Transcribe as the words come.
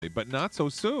But not so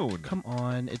soon. Come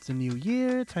on, it's a new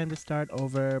year, time to start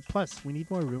over. Plus, we need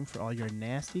more room for all your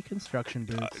nasty construction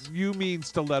boots. You mean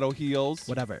stiletto heels?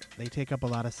 Whatever, they take up a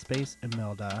lot of space,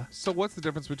 Imelda. So what's the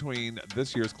difference between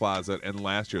this year's closet and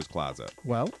last year's closet?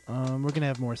 Well, we're gonna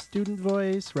have more student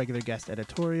voice, regular guest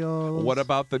editorials. What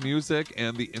about the music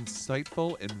and the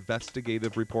insightful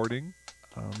investigative reporting?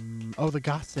 The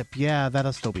gossip. Yeah,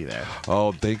 that'll still be there.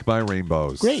 Oh, thank my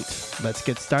rainbows. Great. Let's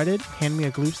get started. Hand me a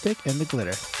glue stick and the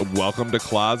glitter. Welcome to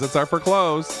Closets Are for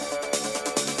Clothes.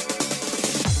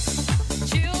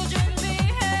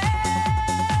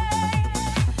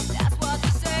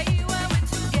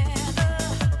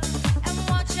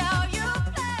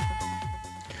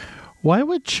 Why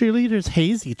would cheerleaders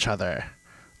haze each other?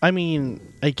 I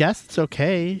mean, I guess it's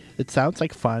okay. It sounds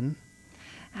like fun.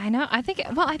 I know. I think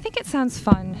it sounds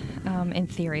fun in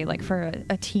theory, like for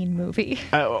a teen movie.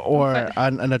 Or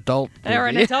an adult movie. Or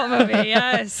an adult movie,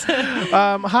 yes.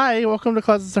 Hi, welcome to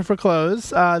Closets Are for Clothes.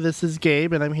 This is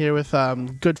Gabe, and I'm here with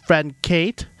good friend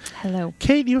Kate. Hello.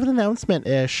 Kate, you have an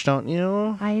announcement-ish, don't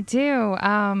you? I do.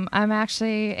 I'm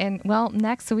actually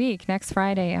next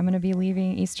Friday, I'm going to be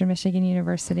leaving Eastern Michigan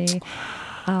University.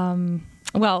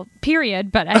 Period.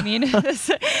 But I mean,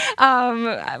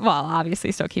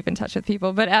 obviously still keep in touch with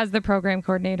people, but as the program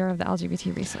coordinator of the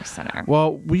LGBT Resource Center.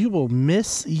 Well, we will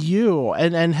miss you.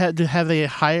 And have they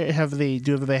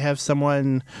have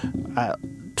someone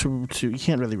to you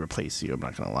can't really replace you, I'm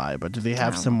not going to lie, but do they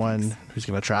have someone who's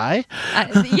going to try?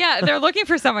 Yeah, they're looking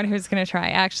for someone who's going to try.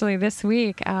 Actually, this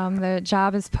week, the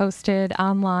job is posted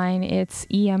online. It's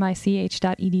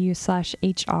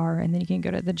emich.edu/HR, and then you can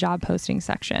go to the job posting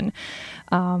section.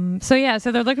 So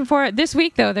they're looking for it this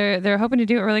week, though. They're hoping to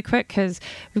do it really quick because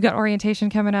we've got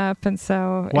orientation coming up, and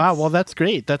so wow. Well, that's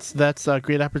great. That's a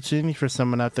great opportunity for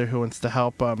someone out there who wants to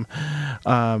help. As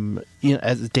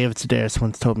David Sedaris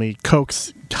once told me,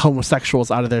 coax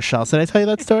homosexuals out of their shells. Did I tell you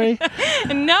that story?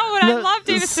 No, I love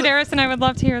David Sedaris, and I would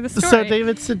love to hear the story. So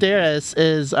David Sedaris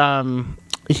is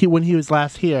when he was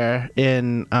last here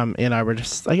in Ann Arbor,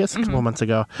 just I guess a couple months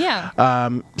ago. Yeah.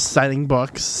 Signing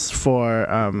books for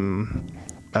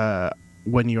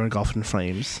when you were engulfed in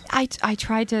flames. I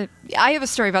tried to. I have a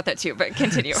story about that too, but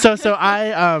continue. So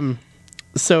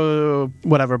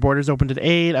whatever. Borders opened at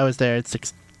 8. I was there at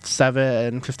 6,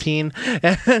 7, 15,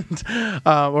 and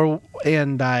I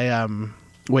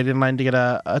waited in line to get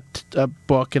a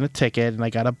book and a ticket, and I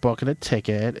got a book and a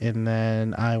ticket, and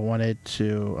then I wanted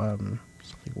to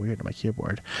something weird on my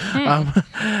keyboard,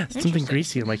 something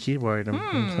greasy on my keyboard.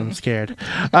 I'm scared,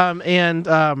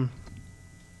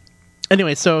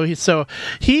 Anyway, so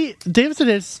David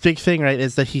Sedaris' big thing, right,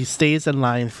 is that he stays in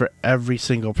line for every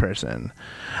single person.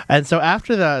 And so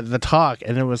after the talk,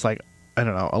 and it was like, I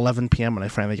don't know, 11 p.m. when I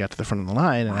finally got to the front of the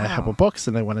line, and I had a couple books,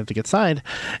 and I wanted to get signed.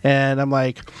 And I'm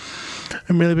like,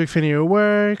 I'm really a big fan of your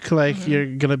work. Like, you're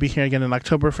going to be here again in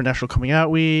October for National Coming Out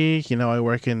Week. You know, I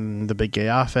work in the big gay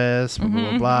office, blah, blah,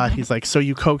 blah, blah. He's like, so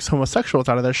you coax homosexuals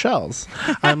out of their shells.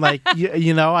 I'm like,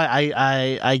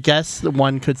 I guess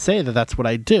one could say that that's what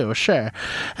I do, sure.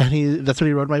 And that's what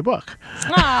he wrote in my book.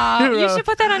 Aw, you should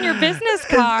put that on your business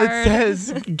card. It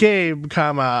says, Gabe,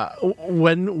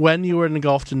 when you were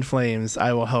engulfed in flames,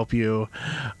 I will help you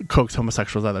coax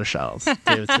homosexuals out of their shells.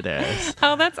 David Sedaris.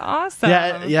 Oh, that's awesome.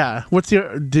 Yeah.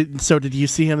 Did you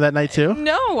see him that night too?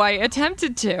 No, I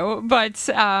attempted to, but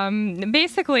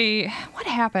basically, what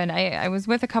happened? I was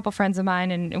with a couple friends of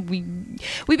mine, and we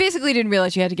basically didn't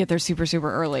realize you had to get there super,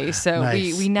 super early, so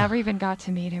nice. we never even got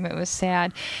to meet him. It was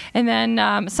sad. And then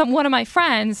one of my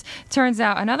friends, turns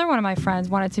out another one of my friends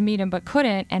wanted to meet him but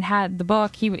couldn't, and had the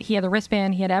book. He had the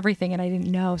wristband, he had everything, and I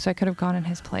didn't know, so I could have gone in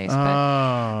his place.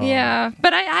 But yeah,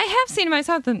 but I have seen him. I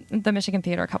saw it at the Michigan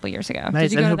Theater a couple years ago.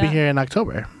 Nice, and he'll be here in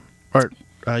October. Or,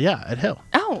 at Hill.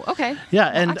 Oh, okay. Yeah,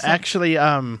 and actually,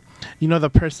 the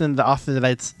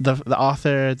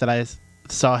author that I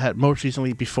saw had most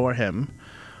recently before him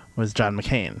was John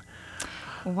McCain.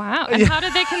 Wow. And how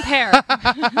did they compare?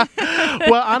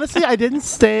 Well, honestly, I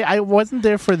wasn't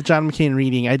there for the John McCain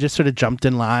reading. I just sort of jumped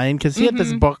in line because he had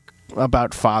this book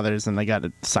about fathers, and I got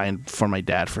it signed for my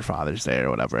dad for Father's Day or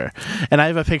whatever. And I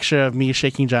have a picture of me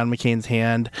shaking John McCain's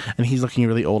hand, and he's looking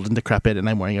really old and decrepit, and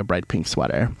I'm wearing a bright pink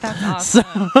sweater. That's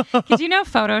awesome. Did you know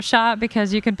Photoshop?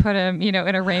 Because you can put him, in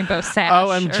a rainbow sash.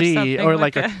 OMG. Or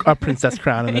like a princess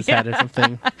crown on his head or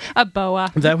something. A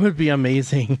boa. That would be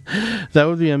amazing.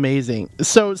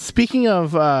 So speaking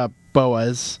of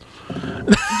boas.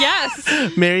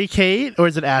 Yes. Mary Kate, or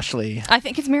is it Ashley? I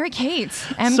think it's Mary Kate.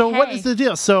 MK. So what is the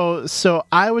deal? So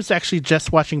I was actually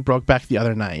just watching Brokeback the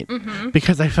other night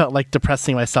because I felt like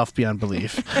depressing myself beyond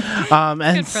belief. Good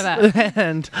for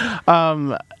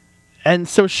that. And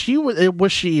so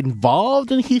was she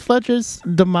involved in Heath Ledger's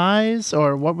demise,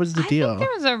 or what was the deal? I think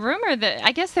there was a rumor that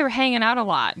I guess they were hanging out a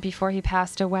lot before he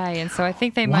passed away, and so I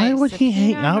think they Why might. would he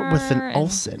hang subpoena out with her an and-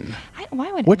 Olsen?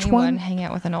 Why would Which anyone one? hang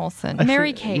out with an Olsen? I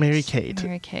Mary forget- Kate. Mary Kate.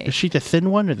 Mary Kate. Is she the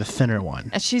thin one or the thinner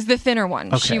one? She's the thinner one.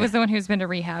 Okay. She was the one who's been to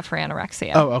rehab for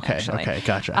anorexia. Oh, okay, actually. okay,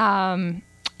 gotcha.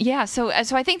 Yeah, so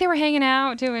I think they were hanging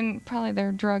out doing probably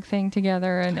their drug thing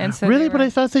together, and so Really? they But were- I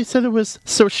thought they said it was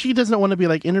so she doesn't want to be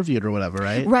like interviewed or whatever,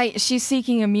 right? Right, she's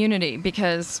seeking immunity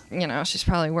because she's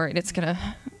probably worried it's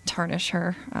gonna tarnish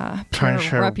her Tarnish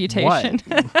her reputation.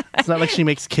 what? It's not like she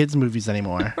makes kids movies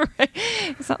anymore. Right.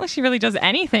 It's not like she really does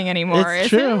anything anymore. It's is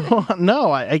true. it?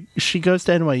 No, she goes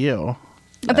to NYU.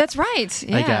 Oh, that's right.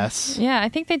 Yeah. I guess. Yeah, I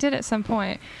think they did at some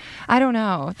point. I don't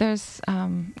know. There's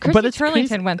Christy it's Turlington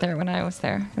crazy- went there when I was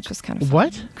there, which was kind of fun.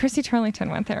 What? Christy Turlington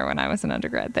went there when I was an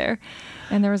undergrad there.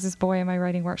 And there was this boy in my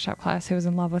writing workshop class who was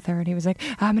in love with her, and he was like,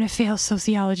 I'm going to fail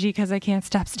sociology because I can't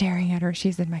stop staring at her.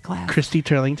 She's in my class. Christy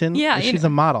Turlington? Yeah, She's a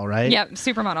model, right? Yeah,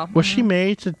 supermodel. Was she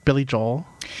married to Billy Joel?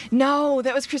 No,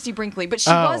 that was Christy Brinkley, but she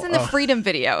Oh, was in the Freedom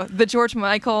video, the George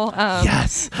Michael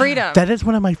Yes. Freedom. That is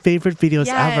one of my favorite videos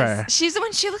Yes. ever. She's the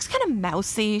one. She looks kind of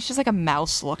mousy. She's like a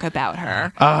mouse look about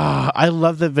her. I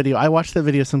love that video. I watch that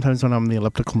video sometimes when I'm on the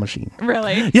elliptical machine.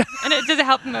 Really? Yeah. And does it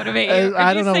help motivate you? Or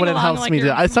I do you don't know sing what it along helps like me to.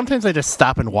 you're- Sometimes I just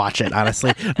stop and watch it,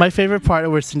 honestly. My favorite part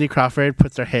where Cindy Crawford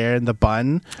puts her hair in the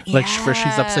bun, like where she's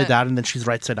Yeah. upside down and then she's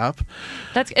right side up.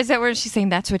 Is that where she's saying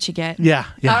that's what you get? Yeah.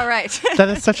 Yeah. All right. That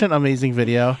is such an amazing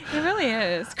video. It really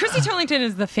is. Christy Turlington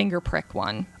is the finger prick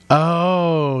one.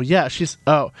 Oh, yeah.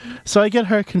 So I get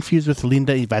her confused with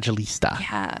Linda Evangelista.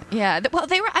 Yeah. Yeah. Well,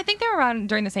 I think they were around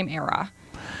during the same era.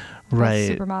 Both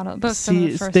Right. Supermodel. Both some of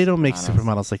the See, first they don't make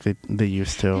supermodels. supermodels like they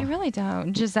used to. They really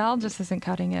don't. Giselle just isn't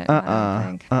cutting it. I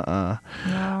don't think.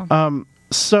 No.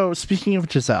 So speaking of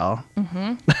Giselle,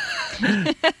 Mm-hmm.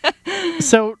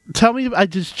 so tell me, I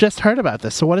just heard about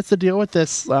this. So what is the deal with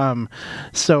this?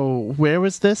 So where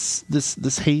was this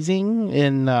hazing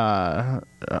in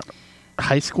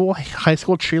high school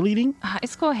cheerleading? High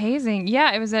school hazing.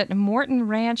 Yeah, it was at Morton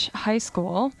Ranch High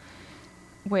School,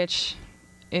 which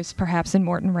is perhaps in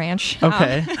Morton Ranch.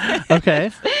 Okay,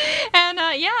 okay. And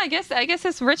I guess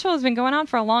this ritual has been going on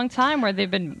for a long time, where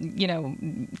they've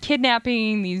been,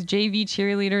 kidnapping these JV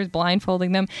cheerleaders,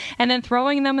 blindfolding them, and then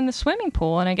throwing them in the swimming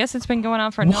pool. And I guess it's been going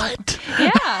on for What?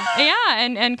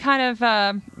 and kind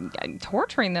of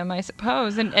torturing them, I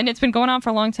suppose. And it's been going on for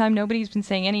a long time. Nobody's been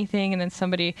saying anything, and then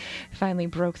somebody finally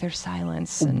broke their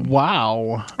silence. And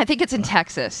Wow. I think it's in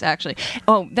Texas, actually.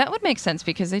 Oh, that would make sense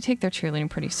because they take their cheerleading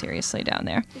pretty seriously down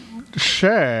there.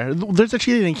 Sure. There's a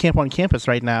cheerleading camp on campus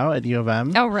right now at U of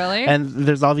M. Oh, really? And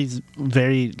there's all these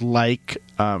very like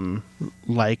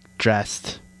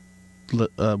dressed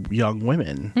young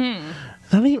women.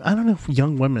 I don't know if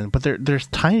young women, but they're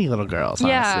tiny little girls,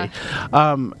 Yeah.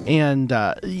 honestly.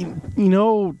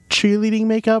 Cheerleading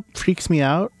makeup freaks me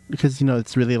out because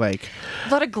it's really like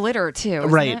a lot of glitter, too. Isn't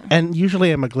right. it? And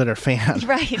usually I'm a glitter fan.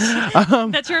 Right.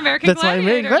 That's your American That's my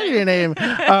Gladiator. gladiator name.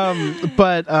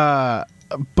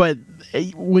 But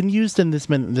when used in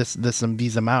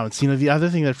these amounts, the other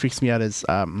thing that freaks me out is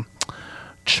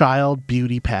child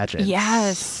beauty pageants.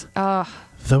 Yes.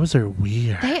 Those are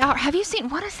weird. They are. Have you seen,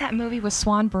 what is that movie with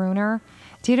Swan Bruner?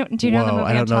 Do you know the Whoa, movie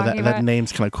I don't I'm know talking that about?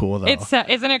 name's kind of cool though. It's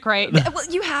isn't it great? Well,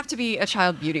 you have to be a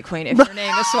child beauty queen if your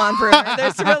name is Swan Bruner.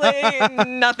 There's really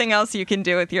nothing else you can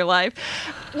do with your life.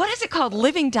 What is it called?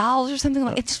 Living Dolls or something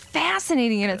like? It's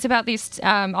fascinating, and it's about these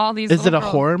all these. Is it a little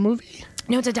girls. horror movie?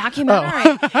 No, it's a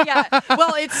documentary. Yeah.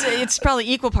 Well, it's probably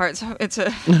equal parts. It's a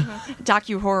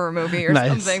docu-horror movie or Nice.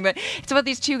 something. But it's about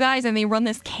these two guys, and they run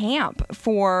this camp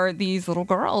for these little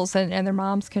girls, and their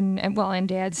moms and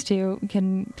dads too,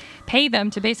 can pay them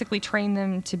to basically train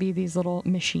them to be these little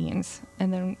machines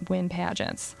and then win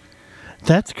pageants.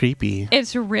 That's creepy.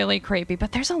 It's really creepy,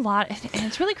 but there's a lot, and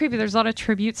it's really creepy. There's a lot of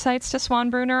tribute sites to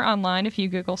Swan Bruner online. If you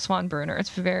Google Swan Bruner,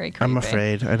 it's very creepy. I'm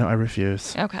afraid. I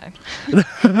refuse. Okay.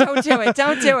 Don't do it.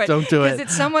 Don't do it. Don't do it. Because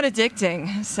it's somewhat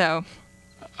addicting. So,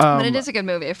 but it is a good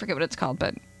movie. I forget what it's called,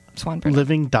 but Swan Bruner.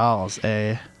 Living Dolls,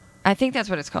 eh? I think that's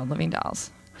what it's called, Living Dolls.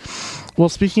 Well,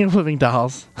 speaking of living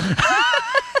dolls,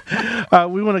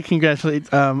 we want to congratulate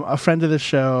a friend of the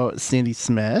show, Sandy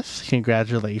Smith.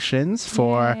 Congratulations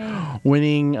for Yay.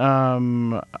 winning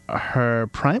her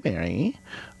primary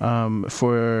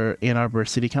for Ann Arbor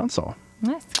City Council.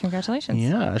 Nice. Congratulations.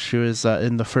 Yeah, she was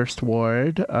in the first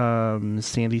ward,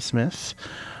 Sandy Smith,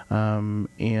 and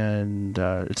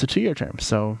it's a 2-year term,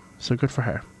 so good for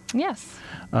her. Yes.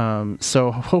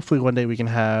 So hopefully one day we can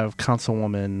have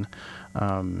Councilwoman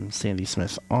Sandy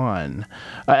Smith on.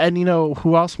 And you know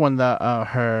who else won the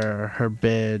her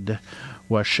bid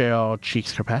was Cheryl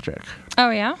Cheeks Kirkpatrick. Oh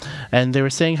yeah. And they were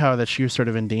saying how that she was sort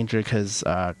of in danger because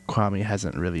Kwame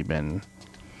hasn't really been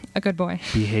A good boy.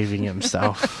 behaving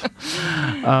himself.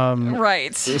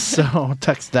 Right. So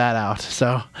text that out.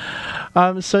 So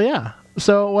yeah.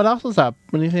 So what else is up?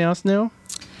 Anything else new?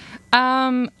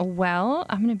 Well,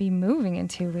 I'm going to be moving in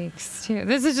 2 weeks too.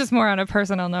 This is just more on a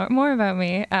personal note, more about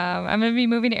me. I'm going to be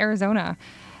moving to Arizona.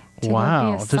 To go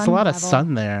Wow, be a there's a Sun lot of Devil.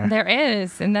 sun there. There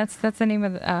is, and that's the name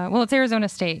of well, it's Arizona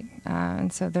State,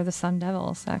 and so they're the Sun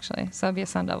Devils actually. So I'll be a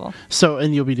Sun Devil. So,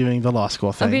 and you'll be doing the law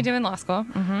school thing. I'll be doing law school.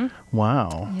 Mm-hmm.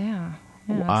 Wow. Yeah.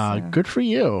 Good for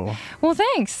you. Well,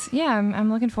 thanks. Yeah, I'm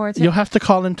looking forward to You'll it. have to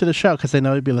call into the show because I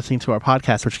know you'll be listening to our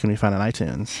podcast, which can be found on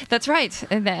iTunes. That's right,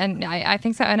 and I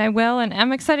think so, and I will, and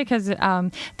I'm excited because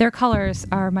their colors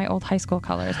are my old high school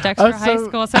colors, Dexter High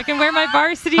School, so I can wear my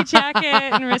varsity jacket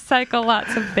and recycle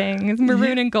lots of things,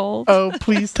 maroon and gold. Oh,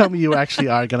 please tell me you actually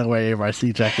are going to wear your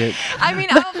varsity jacket. I mean,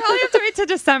 I'll probably have to wait till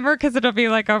December because it'll be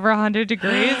like over 100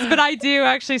 degrees, but I do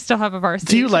actually still have a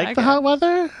varsity Do you like the jacket. hot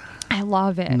weather? I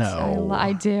love it. No.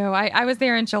 I do. I was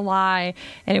there in July,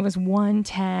 and it was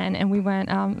 110, and we went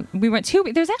 2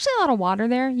 weeks. There's actually a lot of water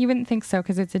there. You wouldn't think so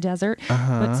because it's a desert,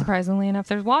 but surprisingly enough,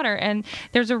 there's water, and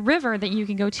there's a river that you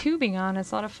can go tubing on.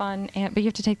 It's a lot of fun, but you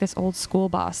have to take this old school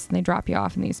bus, and they drop you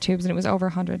off in these tubes, and it was over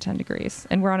 110 degrees,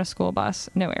 and we're on a school bus,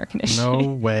 no air conditioning.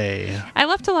 No way. I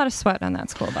left a lot of sweat on that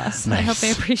school bus. Nice. I hope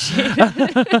they appreciate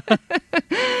it.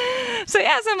 So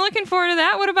yes, I'm looking forward to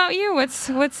that. What about you?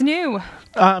 What's new?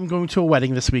 I'm going to a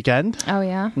wedding this weekend. Oh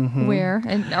yeah, where?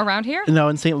 And around here? No,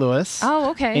 in St. Louis.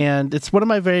 Oh, okay. And it's one of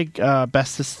my very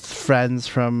bestest friends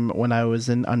from when I was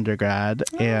in undergrad.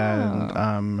 Oh.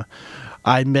 And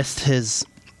I missed his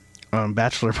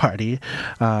bachelor party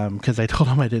because I told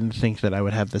him I didn't think that I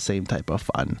would have the same type of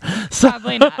fun. So,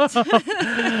 Probably not.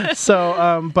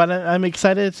 but I'm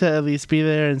excited to at least be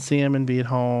there and see him and be at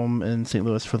home in St.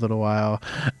 Louis for a little while.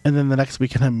 And then the next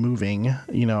weekend I'm moving,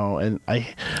 and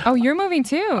Oh, you're moving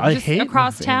too? I Just hate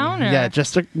across moving. town? Or? Yeah,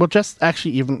 just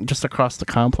actually even just across the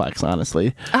complex,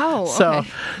 honestly. Oh, okay.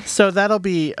 So that'll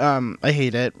be. I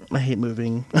hate it. I hate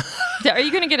moving. Are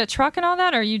you going to get a truck and all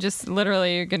that, or are you just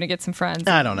literally going to get some friends?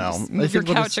 I don't know. Just I move your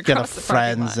think we'll couch just get a across the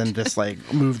parking friends lot? and just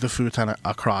like move the futon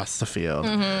across the field.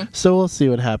 Mm-hmm. So we'll see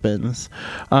what happens.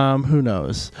 Who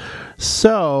knows?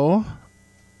 So,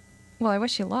 Well, I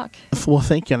wish you luck. well,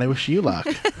 thank you, and I wish you luck.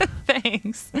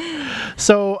 Thanks.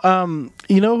 So,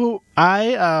 who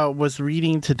I was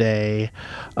reading today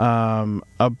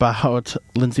about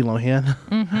Lindsay Lohan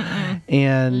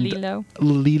and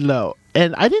Lilo.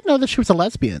 and I didn't know that she was a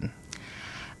lesbian.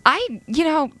 I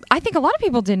think a lot of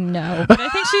people didn't know, but I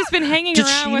think she's been hanging Did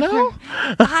around she with know?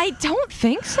 her. I don't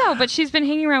think so, but she's been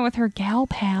hanging around with her gal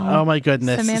pal. Oh my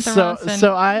goodness! Samantha So, Ronson.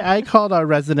 so I called our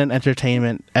resident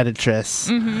entertainment editress,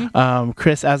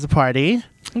 Chris Azzopardi.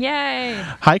 Yay!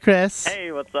 Hi, Chris.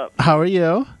 Hey, what's up? How are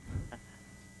you?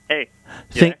 Hey.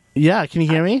 You there? Yeah, can you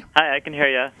hear me? Hi, I can hear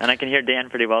you, and I can hear Dan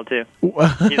pretty well too.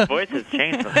 His voice has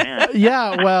changed, but man.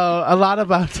 Yeah, well, a lot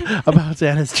about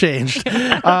Dan has changed.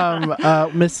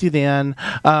 Miss you, Dan.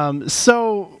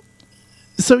 So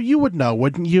you would know,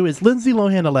 wouldn't you? Is Lindsay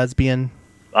Lohan a lesbian?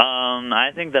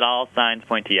 I think that all signs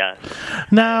point to yes.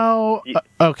 Now,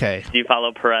 okay. Do you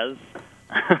follow Perez?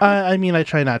 I mean, I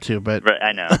try not to, but Right,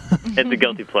 I know. It's a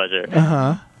guilty pleasure.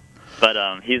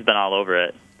 But he's been all over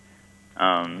it.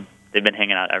 They've been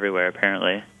hanging out everywhere,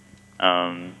 apparently.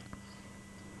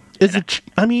 is it?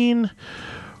 I mean,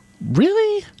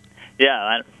 really?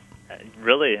 Yeah,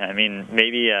 really. I mean,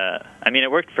 maybe.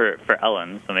 It worked for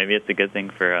Ellen, so maybe it's a good thing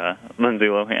for Lindsay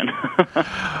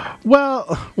Lohan. Well,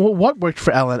 what worked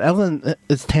for Ellen? Ellen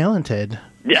is talented.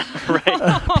 Yeah,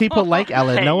 right. People like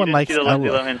Ellen. Hey, No you one didn't likes see the Lindsay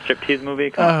Ellen. Lohan striptease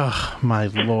movie? Come on. Oh my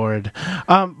lord!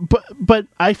 But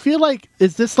I feel like,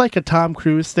 is this like a Tom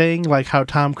Cruise thing? Like how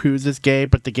Tom Cruise is gay,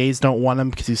 but the gays don't want him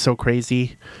because he's so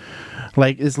crazy.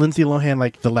 Like, is Lindsay Lohan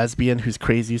like the lesbian who's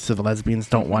crazy, so the lesbians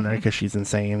don't want her because she's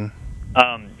insane?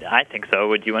 I think so.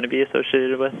 Would you want to be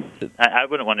associated with? I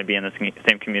wouldn't want to be in the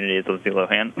same community as Lindsay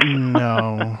Lohan.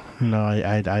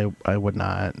 No, I would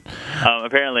not.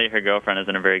 Apparently, her girlfriend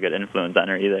isn't a very good influence on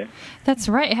her either. That's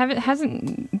right.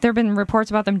 Hasn't there been reports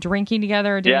about them drinking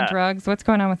together or doing Yeah. drugs? What's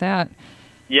going on with that?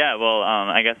 Yeah, well,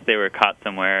 I guess they were caught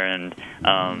somewhere, and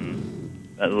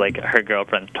like her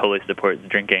girlfriend totally supports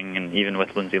drinking, and even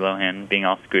with Lindsay Lohan being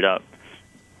all screwed up,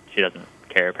 she doesn't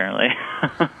care apparently.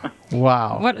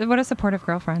 Wow. What a supportive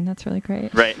girlfriend. That's really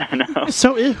great. Right, I know.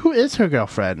 So who is her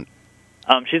girlfriend?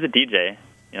 She's a DJ,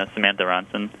 Samantha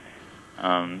Ronson.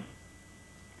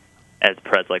 as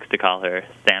Perez likes to call her,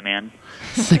 Sandman.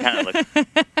 She kind of looks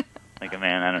like a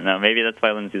man. I don't know. Maybe that's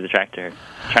why Lindsay's attracted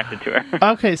to her.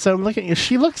 Okay, so I'm looking.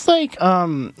 She looks like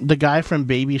the guy from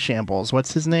Baby Shambles.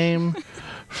 What's his name?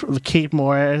 Kate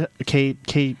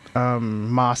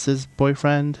Moss's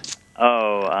boyfriend.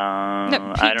 Oh,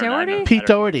 No, Pete I don't Doherty? know. Pete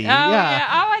Doherty. Oh, yeah.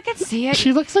 Oh, I could see it.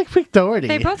 She looks like Pete Doherty.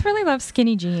 They both really love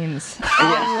skinny jeans. A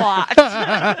lot.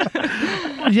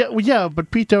 Yeah,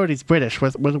 but Pete Doherty's British.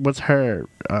 What's her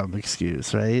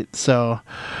excuse, right? So,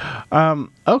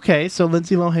 okay, so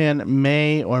Lindsay Lohan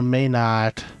may or may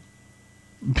not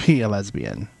be a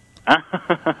lesbian.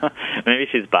 Maybe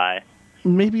she's bi.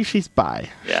 Maybe she's bi.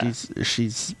 Yeah.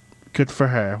 She's good for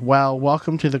her. Well,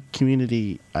 welcome to the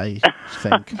community, I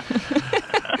think.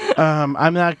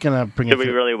 I'm not gonna bring Should it we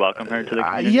through. really welcome her to the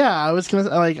community? Yeah, I was gonna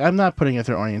I'm not putting it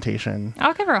through orientation.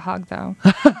 I'll give her a hug, though.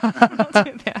 I'll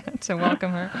do that to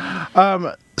welcome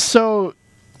her. So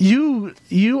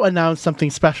you announced something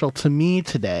special to me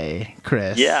today,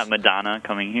 Chris. Yeah, Madonna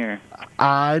coming here.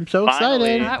 I'm so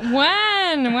Finally. excited.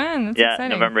 When? That's Yeah,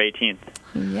 exciting. November 18th.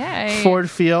 Yay. Ford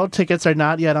Field tickets are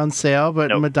not yet on sale, but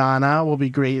Nope. Madonna will be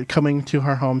great coming to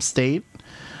her home state.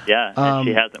 Yeah, and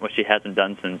she hasn't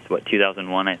done since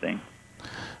 2001, I think.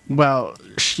 Well,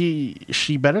 she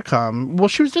better come. Well,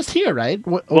 she was just here, right?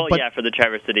 Well, But- yeah, for the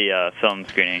Traverse City film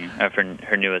screening for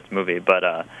her newest movie, but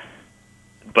I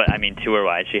mean,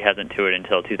 tour-wise, she hasn't toured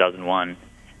until 2001,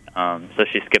 so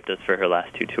she skipped us for her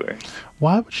last two tours.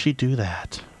 Why would she do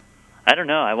that? I don't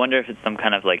know. I wonder if it's some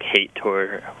kind of like hate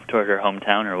toward her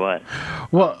hometown or what.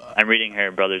 Well, I'm reading her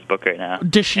brother's book right now.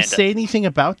 did she and, say anything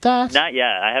about that? Not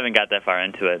yet. I haven't got that far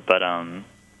into it, but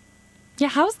Yeah,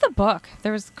 how's the book?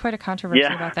 There was quite a controversy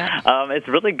yeah, about that. it's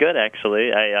really good actually.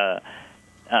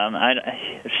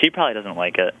 She probably doesn't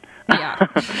like it. Yeah.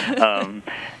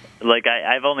 Like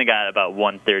I've only got about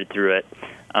 1/3 through it.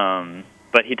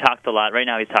 But he talked a lot. Right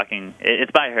now he's talking.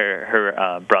 It's by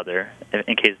her brother,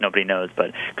 in case nobody knows.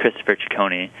 But Christopher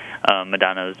Ciccone,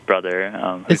 Madonna's brother,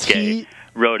 who's Is gay, he-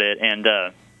 wrote it, and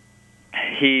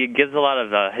he gives a lot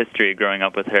of history growing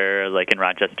up with her, like in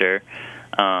Rochester.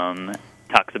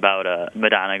 Talks about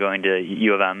Madonna going to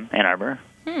U of M, Ann Arbor.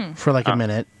 For like a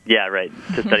minute. Yeah, right,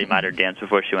 to study modern dance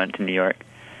before she went to New York.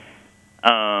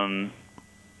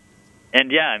 And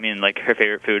yeah, I mean, like her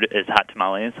favorite food is hot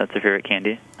tamales. That's her favorite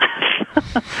candy.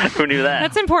 Who knew that?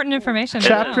 That's important information. to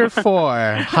Chapter know.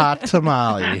 4, Hot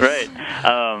Tamales. Right.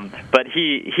 But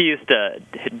he used to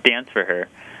dance for her.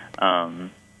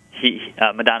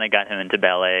 Madonna got him into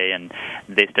ballet, and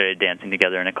they started dancing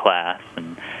together in a class.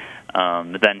 And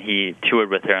then he toured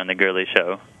with her on the Girly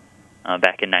Show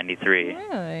back in '93.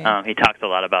 Really? He talks a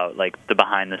lot about like the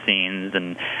behind the scenes,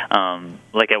 and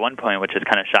like at one point, which is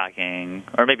kind of shocking,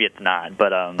 or maybe it's not,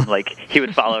 but like he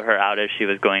would follow her out as she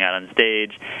was going out on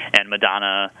stage, and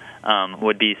Madonna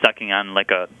would be sucking on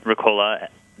like a Ricola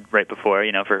right before,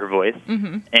 for her voice,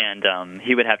 and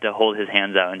he would have to hold his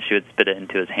hands out, and she would spit it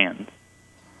into his hands.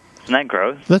 Isn't that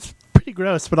gross? That's pretty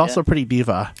gross, but also Yeah. pretty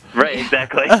diva. Right,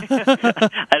 exactly. I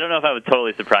don't know if I was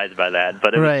totally surprised by that,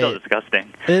 but it was still Right.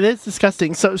 disgusting. It is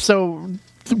disgusting. So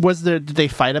did they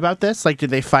fight about this? Like,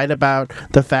 did they fight about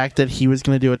the fact that he was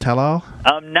going to do a tell-all?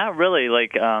 Not really.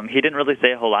 Like, he didn't really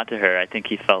say a whole lot to her. I think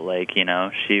he felt like,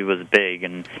 she was big,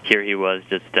 and here he was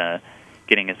just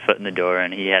getting his foot in the door,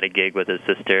 and he had a gig with his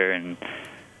sister, and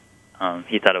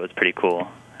he thought it was pretty cool.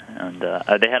 And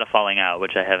they had a falling out,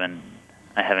 which I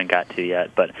haven't got to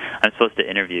yet, but I'm supposed to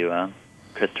interview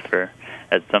Christopher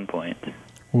at some point.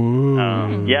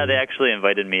 Ooh. Yeah, they actually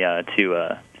invited me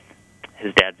to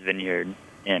his dad's vineyard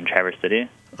in Traverse City.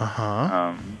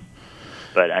 Uh-huh.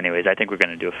 But anyways, I think we're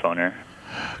going to do a phoner.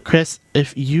 Chris,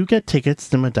 if you get tickets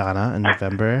to Madonna in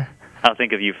November, I'll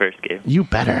think of you first, Gabe. you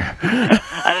better.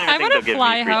 I don't even think wanna they'll give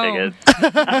fly me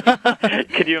free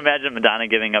tickets. Could you imagine Madonna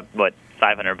giving up,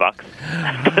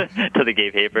 $500 to the gay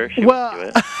paper? She Well,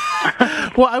 wouldn't do it.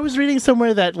 Well, I was reading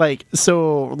somewhere that right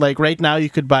now you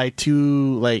could buy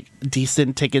 2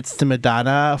 decent tickets to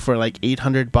Madonna for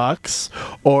 $800,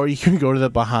 or you can go to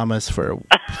the Bahamas for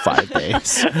 5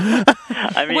 days.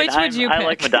 I mean, Which would you I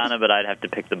like pick? Madonna, but I'd have to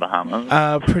pick the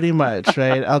Bahamas. Pretty much,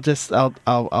 right?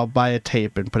 I'll buy a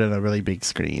tape and put it on a really big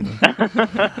screen.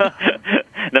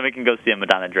 Then we can go see a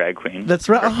Madonna drag queen. That's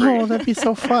right. Oh, that'd be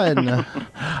so fun.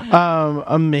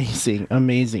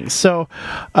 Amazing. So,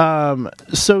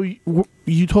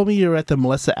 you told me you were at the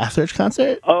Melissa Etheridge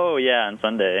concert? Oh, yeah, on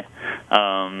Sunday.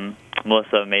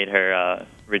 Melissa made her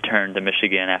return to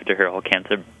Michigan after her whole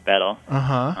cancer battle.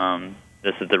 Uh-huh.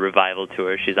 This is the revival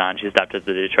tour she's on. She stopped at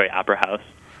the Detroit Opera House.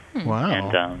 Wow.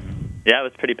 And, yeah, it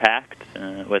was pretty packed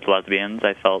with lesbians.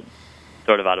 I felt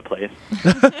sort of out of place.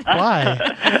 Why?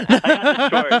 I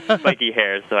got short, spiky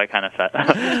hair, so I kind of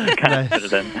fit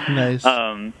it in. Nice.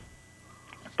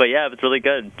 But yeah, it was really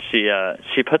good.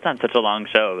 She puts on such a long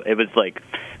show. It was like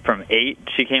from 8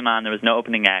 she came on. There was no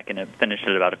opening act, and it finished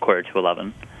at about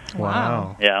 11:45.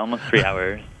 Wow. Yeah, almost 3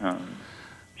 hours.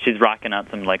 She's rocking out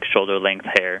some like shoulder length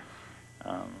hair.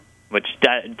 Which do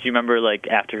you remember? Like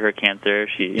after her cancer,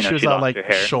 she was she all lost like her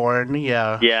hair. shorn.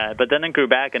 Yeah. Yeah, but then it grew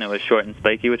back and it was short and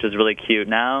spiky, which was really cute.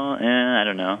 Now, I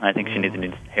don't know. I think she needs a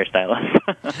new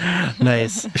hairstylist.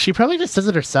 Nice. She probably just does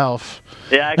it herself.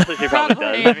 Yeah, actually, she probably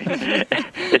Probably. does. I mean,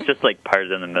 it's just like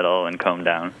parted in the middle and combed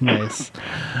down. Nice.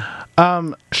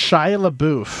 Shia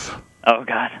LaBeouf. Oh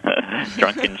God,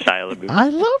 drunken Shia LaBeouf. I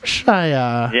love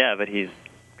Shia. Yeah, but he's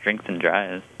drinks and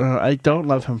drives. I don't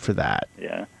love him for that.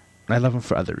 Yeah. I love him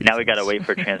for other reasons. Now we gotta wait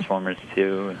for Transformers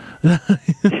 2.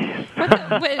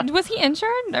 Was he injured?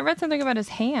 I read something about his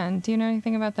hand. Do you know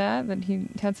anything about that? That he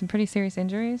had some pretty serious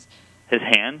injuries? His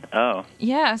hand? Oh.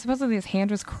 Yeah, supposedly his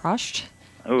hand was crushed.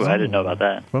 Oh, I didn't know about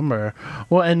that. Bummer.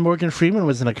 Well, and Morgan Freeman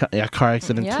was in a car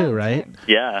accident Yeah, too, right?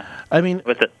 Yeah. I mean,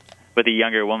 With a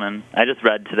younger woman. I just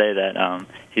read today that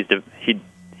he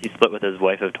split with his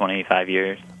wife of 25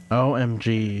 years,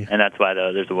 OMG. and that's why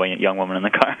there's a young woman in the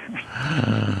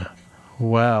car.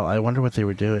 Well, I wonder what they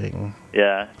were doing.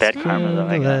 Yeah, bad karma though,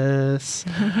 I guess.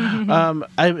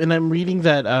 I'm reading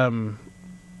that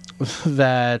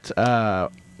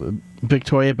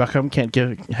Victoria Beckham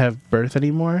can't have birth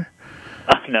anymore.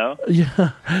 Oh, no?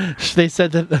 Yeah, they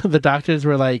said that the doctors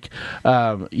were like,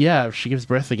 yeah, if she gives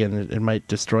birth again, it might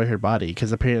destroy her body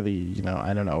because apparently,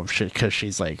 I don't know, because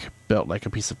she's like built like a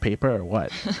piece of paper or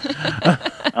what.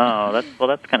 Oh,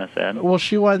 that's kind of sad. Well,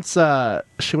 she wants a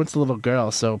little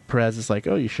girl, so Perez is like,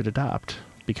 oh, you should adopt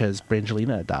because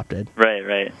Brangelina adopted.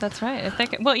 Right. That's right. If they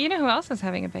could, well, you know who else is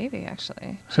having a baby,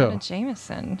 actually? Who? Jenna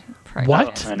Jameson.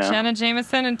 What? I know. Jenna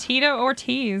Jameson and Tito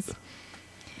Ortiz.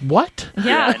 What?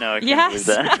 Yeah, I know. I can't yes.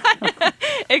 believe that.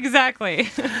 Exactly.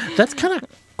 That's kind of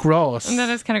gross. That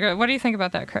is kind of good. What do you think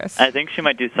about that, Chris? I think she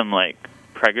might do some like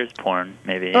preggers porn,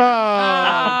 maybe. Oh,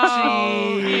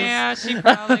 yeah, she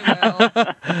probably will.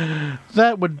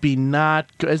 that would be not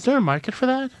good. Is there a market for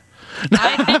that?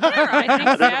 I think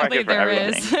sadly market for there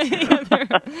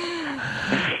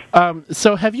is.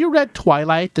 So have you read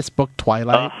Twilight, this book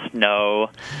Twilight? No.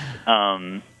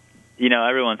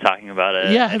 Everyone's talking about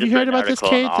it. Yeah, I have just you heard read an about this, article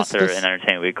Kate? on Author in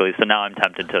Entertainment Weekly, so now I'm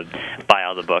tempted to buy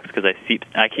all the books because I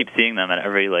keep seeing them at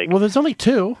every Well, there's only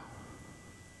 2.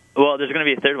 Well, there's going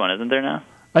to be a third one, isn't there now?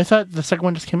 I thought the second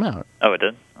one just came out. Oh, it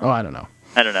did? Oh, I don't know.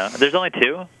 I don't know. There's only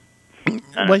 2?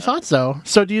 I thought so.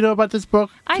 So do you know about this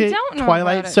book, I Kate? don't know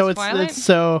Twilight? about it. So Twilight?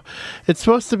 it's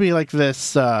supposed to be like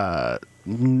this I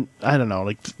don't know,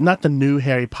 like not the new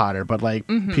Harry Potter, but like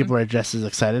people are just as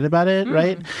excited about it,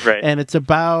 right? Right. And it's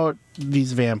about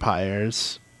these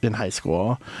vampires in high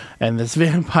school, and this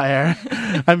vampire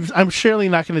I'm surely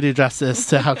not going to do justice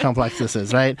to how complex this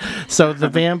is, right? So the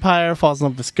vampire falls in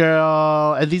love with this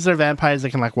girl, and these are vampires that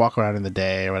can like walk around in the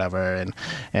day or whatever,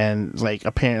 and like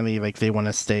apparently like they want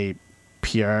to stay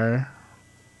pure.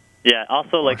 Yeah,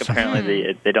 also, like,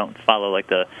 apparently they don't follow, like,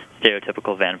 the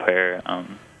stereotypical vampire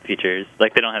features.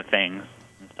 Like, they don't have fangs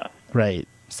and stuff. Right.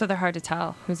 So they're hard to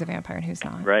tell who's a vampire and who's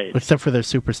not. Right. Except for their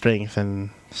super strength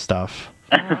and stuff.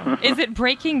 Is it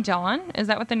Breaking Dawn? Is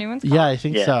that what the new one's called? Yeah, I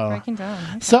think Yeah. so. Breaking Dawn.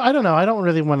 Okay. So I don't know. I don't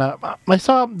really want to. I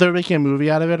saw they're making a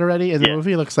movie out of it already, and the Yeah.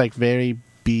 movie looks like very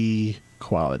B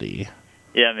quality.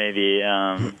 Yeah, maybe.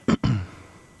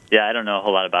 Yeah, I don't know a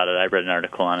whole lot about it. I read an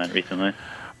article on it recently.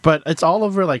 But it's all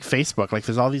over like Facebook. Like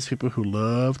there's all these people who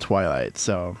love Twilight.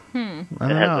 So I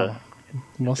don't It has know.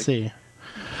 We'll see.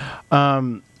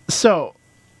 So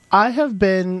I have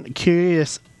been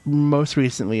curious most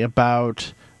recently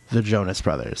about the Jonas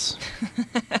Brothers.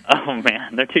 Oh,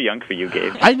 man. They're too young for you,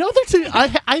 Gabe. I know they're too.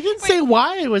 I didn't say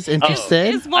why I was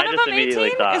interested. Is one I of just them immediately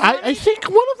 18? thought- Is I think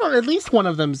one of them, at least one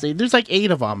of them, there's like 8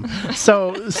 of them.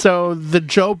 So the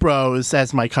Joe Bros,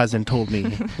 as my cousin told me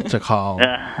to call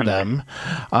them,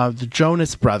 the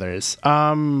Jonas Brothers.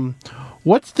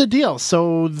 What's the deal?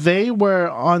 So they were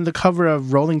on the cover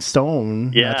of Rolling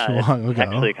Stone Yeah, not too long it's ago.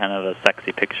 actually kind of a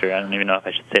sexy picture. I don't even know if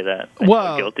I should say that. I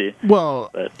well, feel guilty.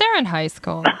 well, They're in high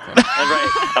school.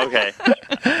 Right. Okay.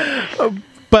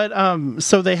 but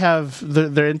so they have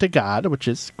they're into God, which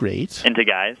is great. Into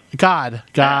guys. God,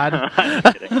 I'm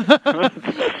just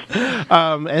kidding.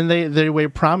 and they wear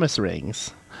promise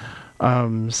rings.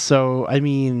 So I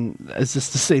mean, is this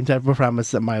the same type of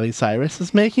promise that Miley Cyrus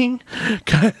is making?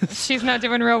 Because She's not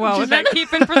doing real well with that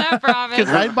keeping for that promise.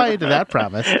 I'd buy into that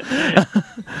promise.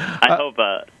 I hope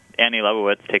Annie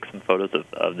Leibovitz take some photos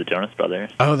of the Jonas Brothers,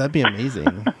 Oh, that'd be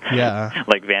amazing. Yeah.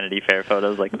 like Vanity Fair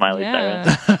photos, like Miley Yeah.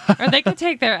 Cyrus. Or they could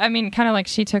take their, I mean, kind of like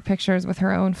she took pictures with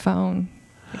her own phone.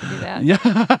 They could do that.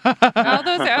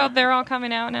 Yeah. They're all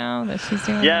coming out now that she's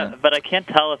doing Yeah, that. but I can't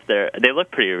tell if they look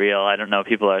pretty real. I don't know.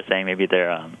 People are saying maybe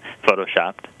they're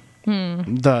photoshopped.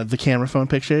 The camera phone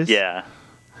pictures. Yeah,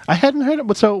 I hadn't heard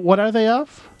it. So what are they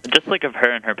of? just like of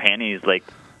her and her panties, like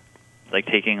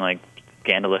taking like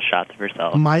scandalous shots of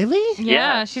herself. Miley?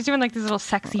 Yeah, she's doing like these little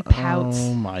sexy pouts.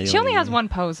 Oh, Miley. She only has one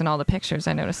pose in all the pictures.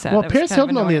 I noticed that. Well, That was Paris kind of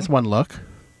Hilton only annoying. has one look.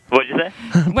 What'd you say?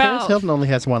 Paris Well, Hilton only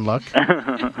has one look.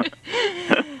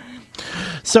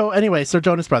 So anyway, so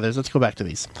Jonas Brothers. Let's go back to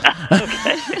these.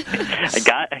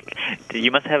 You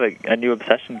must have a new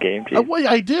obsession game. Well,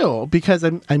 I do because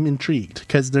I'm intrigued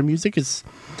because their music is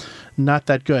not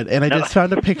that good, and I just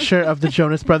found a picture of the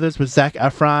Jonas Brothers with Zac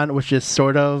Efron, which is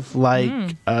sort of like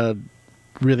a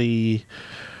really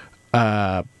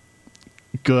good.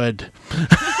 good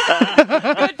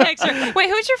picture. Wait,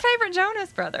 who's your favorite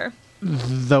Jonas brother?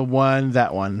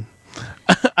 That one.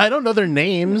 I don't know their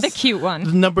names. The cute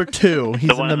one. Number 2. He's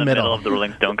the one in the middle. of the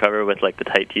Rolling Stone cover with like the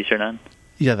tight T-shirt on.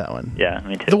 Yeah, that one. Yeah,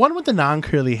 me too. The one with the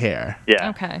non-curly hair. Yeah.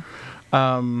 Okay.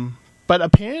 But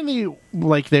apparently,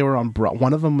 like, they were on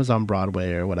one of them was on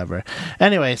Broadway or whatever.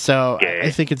 Anyway, so Okay.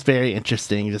 I think it's very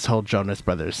interesting, this whole Jonas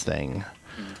Brothers thing.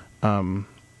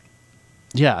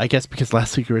 Yeah, I guess because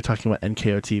last week we were talking about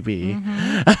NKOTB.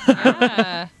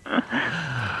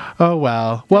 Ah. Oh,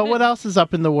 well. Well, what else is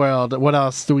up in the world? What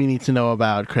else do we need to know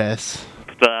about, Chris?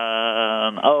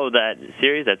 That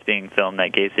series that's being filmed,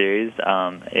 that gay series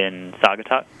in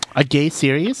Saugatuck. A gay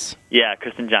series? Yeah,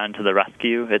 Chris and John to the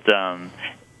Rescue. It's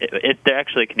they're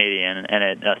actually Canadian, and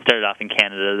it started off in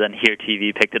Canada. Then Here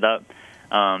TV picked it up.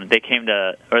 They're in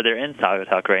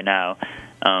Saugatuck right now,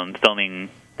 filming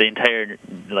the entire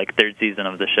like third season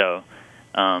of the show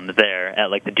there at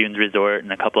like the Dunes Resort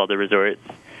and a couple other resorts.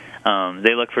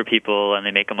 They look for people and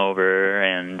they make them over,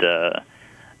 and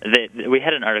we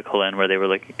had an article in where they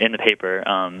were in the paper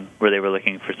where they were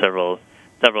looking for several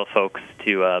folks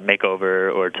to make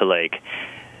over, or to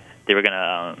they were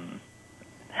gonna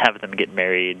have them get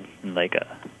married in like a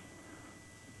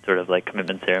sort of like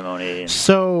commitment ceremony.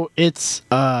 So it's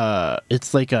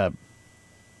like a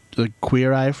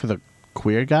Queer Eye for the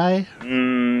queer guy?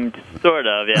 Sort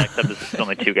of, yeah, except it's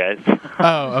only 2 guys.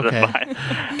 Oh, okay.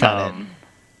 Got it.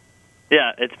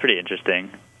 Yeah, it's pretty interesting.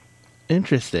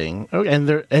 Interesting. Okay,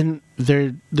 and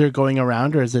they're going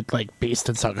around, or is it like based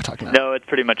in Saugatuck now? No, it's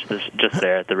pretty much just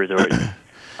there at the resort. They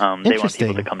want Interesting.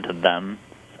 people to come to them.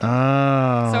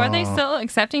 Oh. So are they still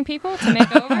accepting people to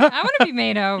make over? I want to be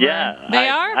made over. Yeah, They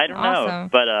are? I don't know, Awesome.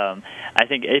 but I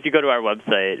think if you go to our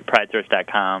website,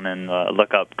 pridesource.com, and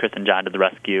look up Chris and John to the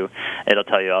Rescue, it'll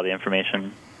tell you all the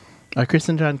information. Are Chris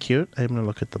and John cute? I'm gonna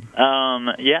look at them.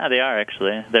 Yeah, they are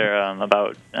actually. They're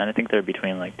about, and I think they're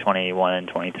between like 21 and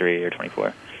 23 or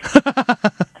 24.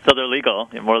 So they're legal,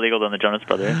 more legal than the Jonas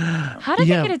Brothers. How did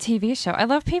Yeah. they get a TV show? I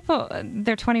love people.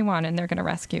 They're 21 and they're going to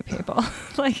rescue people.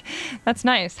 Like, that's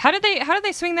nice. How did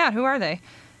they swing that? Who are they?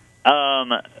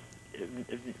 Well,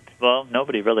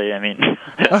 nobody really. I mean,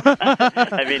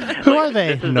 Who are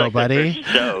they? This is Nobody. Like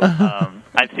their first show.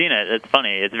 I've seen it. It's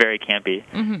funny. It's very campy.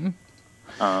 Mm-hmm.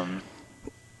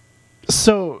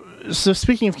 So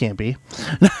speaking of campy,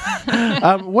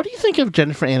 what do you think of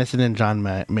Jennifer Aniston and John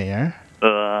Mayer?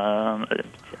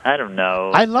 I don't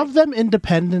know. I love them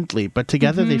independently, but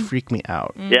together they freak me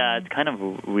out. Yeah, it's kind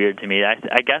of weird to me. I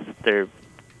guess they're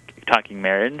talking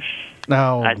marriage.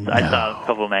 No, I saw a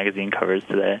couple of magazine covers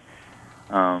today.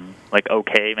 Like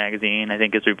OK Magazine, I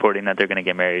think, is reporting that they're going to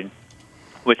get married,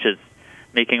 which is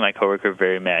making my coworker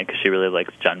very mad because she really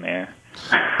likes John Mayer.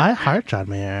 I heart John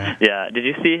Mayer. Yeah, did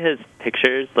you see his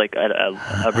pictures like at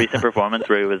a recent performance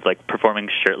where he was like performing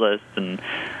shirtless and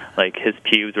like his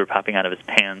pubes were popping out of his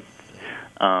pants?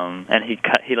 And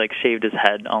he like shaved his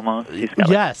head almost. He's got, like,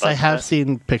 Yes, a buzz I have cut.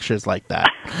 seen pictures like that.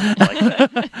 Like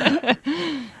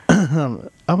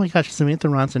that. Oh my gosh, Samantha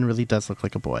Ronson really does look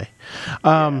like a boy.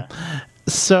 Yeah.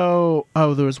 So,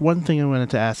 there was one thing I wanted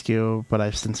to ask you, but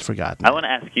I've since forgotten. I want to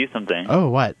ask you something. Oh,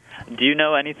 what? Do you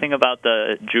know anything about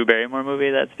the Drew Barrymore movie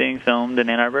that's being filmed in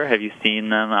Ann Arbor? Have you seen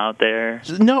them out there?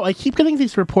 No, I keep getting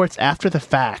these reports after the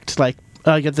fact. Like,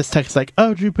 I get this text like,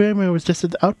 "Oh, Drew Barrymore was just at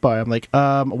the Outbar." I'm like,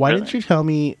 why didn't you tell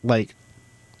me like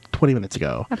 20 minutes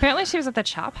ago? Apparently she was at the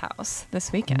Chop House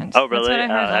this weekend. Oh, really? That's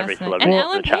what I heard Every last night. celebrity And goes to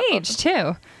Ellen the Chop Page, House.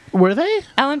 too. Were they?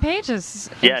 Ellen Page is...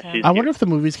 Yeah, into- she's- I wonder if the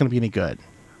movie's going to be any good.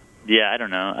 Yeah, I don't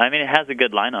know. I mean, it has a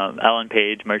good lineup: Ellen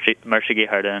Page, Marcia Gay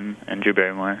Harden, and Drew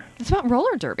Barrymore. It's about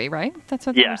roller derby, right? That's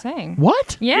what they Yeah. were saying.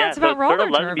 What? Yeah, it's about so roller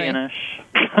sort of derby. lesbianish.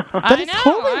 That I is know,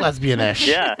 totally I- lesbianish.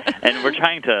 Yeah, and we're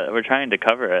trying to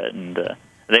cover it, and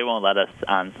they won't let us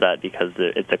on set because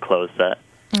it's a closed set.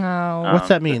 Oh. What's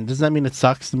that mean? Does that mean it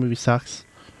sucks? The movie sucks?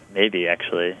 Maybe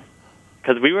actually,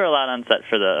 because we were allowed on set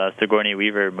for the Sigourney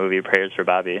Weaver movie Prayers for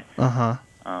Bobby. Uh-huh.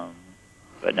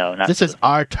 But no, not. This is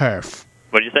our turf.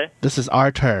 What did you say? This is our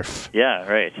turf. Yeah,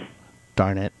 right.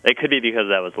 Darn it. It could be because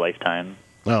that was Lifetime.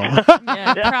 Oh.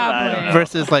 Yeah, Yeah, probably.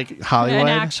 Versus like Hollywood. An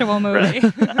actual movie.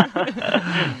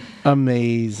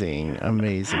 Amazing.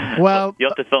 Well, You'll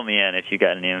have to fill me in if you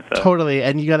got any info. totally.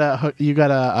 And you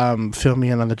gotta fill me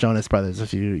in on the Jonas Brothers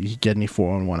if you get any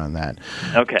 411 on that.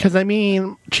 Okay. Because I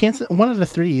mean, chance one of the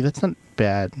three. That's not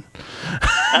bad.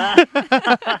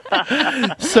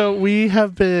 So we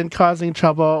have been causing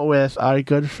trouble with our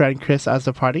good friend Chris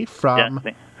Azzopardi from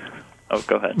Oh,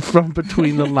 go ahead. from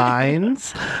Between the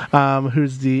Lines,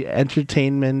 who's the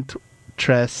entertainment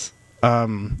tress.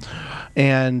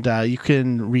 And you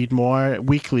can read more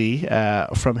weekly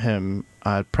from him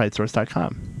at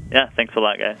pridesource.com. Yeah, thanks a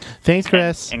lot, guys. Thanks,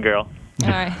 Chris. And girl. All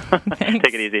right. Thanks.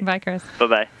 Take it easy. Bye, Chris.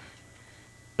 Bye-bye.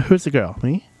 Who's the girl?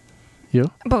 Me? You?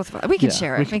 Both of us. We can Yeah,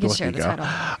 share we it. We can can both share be the girl.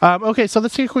 title. Okay, so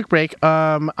let's take a quick break.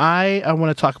 I want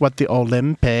to talk about the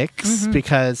Olympics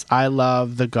because I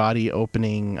love the gaudy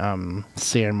opening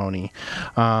ceremony.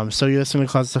 So you're listening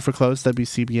to Closet Stuff for Clothes,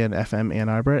 WCBN FM Ann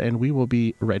Arbor, and we will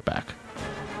be right back.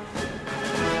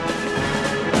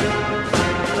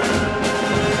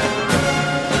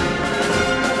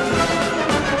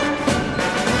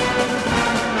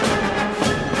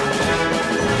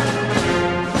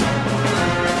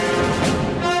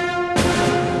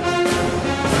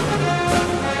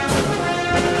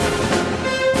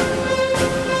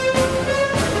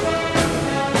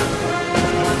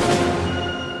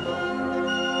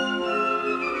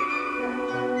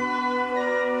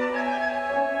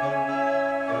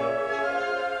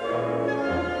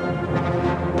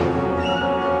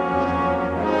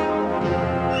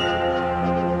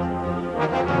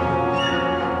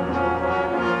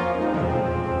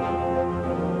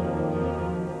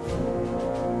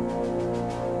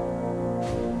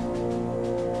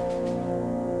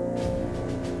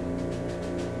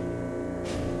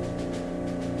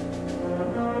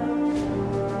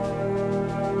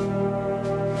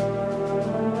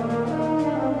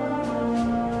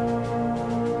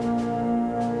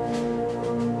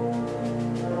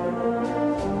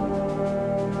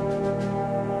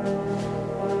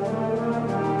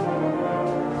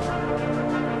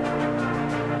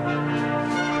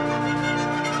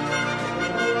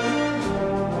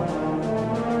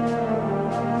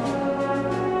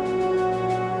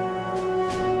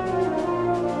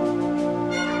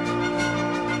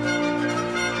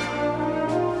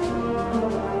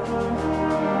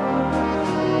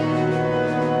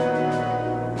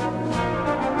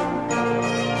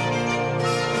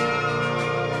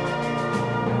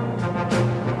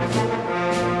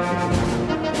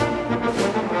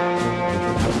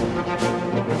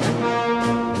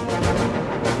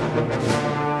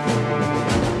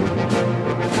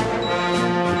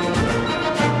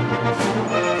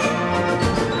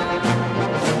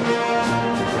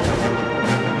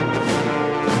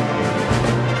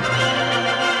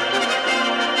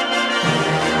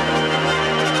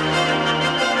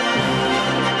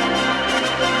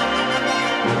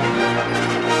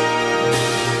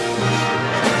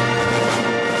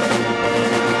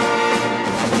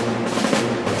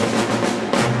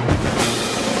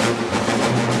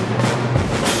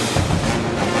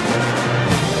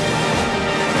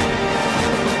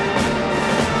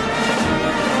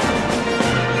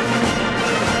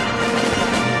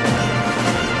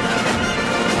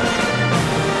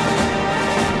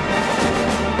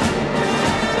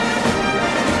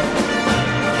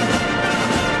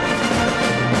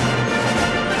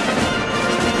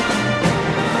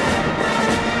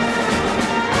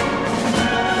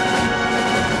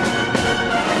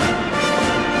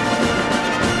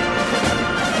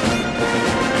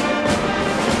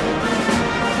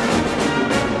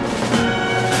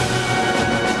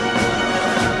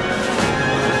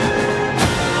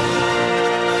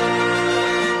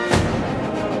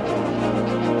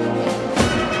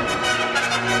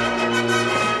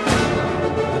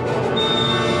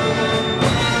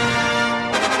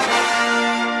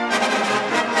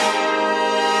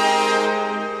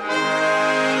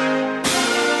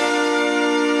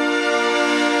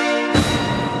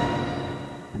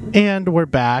 And we're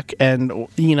back, and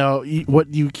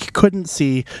what you couldn't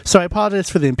see. So I apologize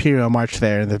for the Imperial March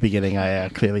there in the beginning. I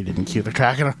clearly didn't cue the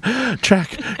track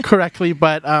correctly,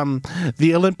 but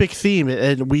the Olympic theme,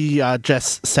 and we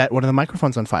just set one of the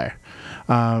microphones on fire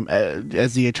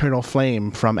as the eternal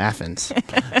flame from Athens.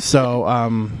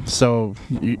 So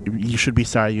you should be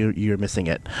sorry you're missing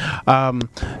it.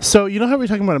 So you know how we were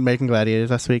talking about American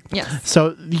Gladiators last week? Yes.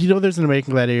 So there's an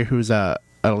American Gladiator who's an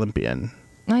Olympian.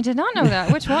 I did not know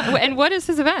that. Which one? And what is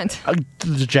his event?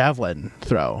 The javelin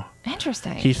throw.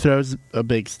 Interesting. He throws a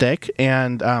big stick,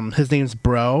 and his name's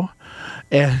Bro.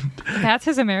 And That's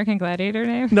his American Gladiator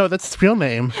name? no, that's his real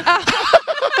name.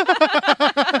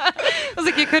 I was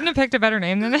like, you couldn't have picked a better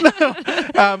name than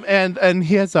that. And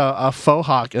he has a faux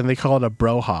hawk, and they call it a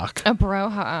bro hawk. A bro.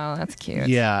 Oh, that's cute.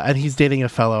 Yeah, and he's dating a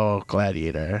fellow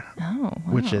gladiator, Oh, wow.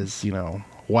 which is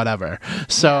whatever.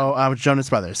 So Jonas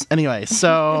Brothers. Anyway,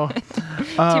 so Too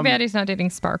bad he's not dating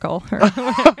Sparkle.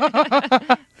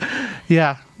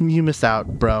 yeah, you missed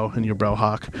out, bro, and your bro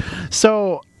hawk.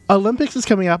 So Olympics is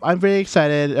coming up. I'm very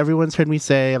excited. Everyone's heard me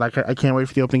say, like, I can't wait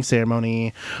for the opening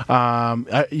ceremony.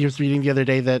 I was reading the other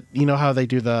day that how they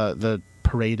do the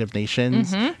Parade of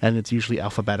Nations, and it's usually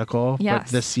alphabetical. Yes.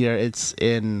 But this year it's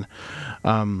in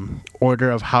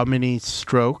order of how many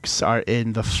strokes are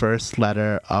in the first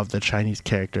letter of the Chinese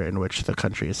character in which the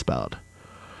country is spelled.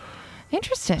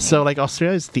 Interesting. So, like,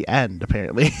 Australia's the end,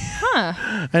 apparently.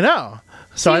 Huh. I know.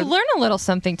 So you learn a little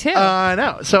something, too. I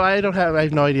know. So I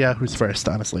have no idea who's first,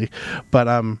 honestly. But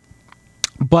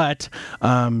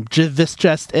this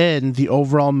just in, the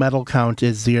overall medal count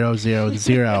is 000,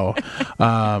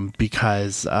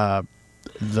 because the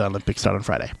Olympics start on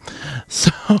Friday.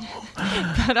 So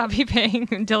But I'll be paying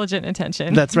diligent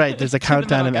attention. that's right. There's a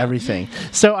countdown and everything.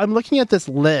 So I'm looking at this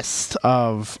list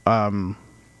of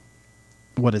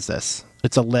what is this?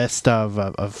 It's a list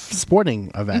of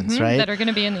sporting events, right? That are going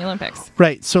to be in the Olympics.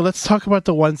 Right. So let's talk about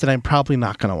the ones that I'm probably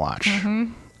not going to watch.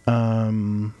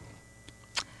 I'll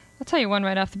tell you one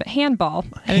right off the bat. Handball.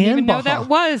 I didn't even know Handball. that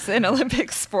was an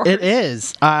Olympic sport. It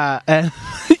is. And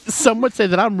some would say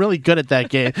that I'm really good at that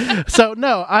game. So,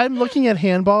 no, I'm looking at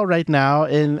handball right now,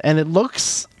 and it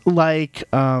looks like...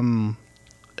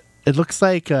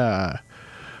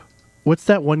 what's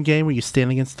that one game where you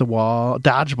stand against the wall?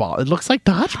 Dodgeball. It looks like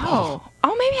dodgeball.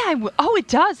 Oh, maybe Oh, it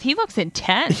does. He looks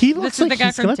intense. He looks this like is the guy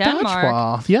he's from gonna Denmark.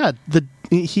 dodgeball. Yeah,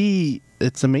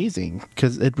 it's amazing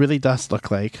because it really does look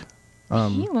like.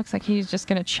 He looks like he's just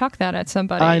going to chuck that at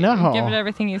somebody. I know. And give it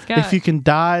everything he's got. If you can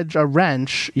dodge a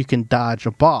wrench, you can dodge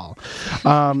a ball.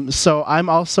 So I'm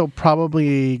also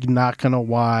probably not going to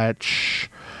watch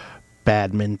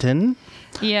badminton.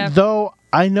 Yeah. Though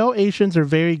I know Asians are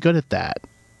very good at that.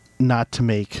 Not to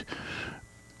make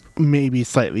maybe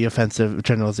slightly offensive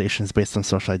generalizations based on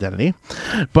social identity,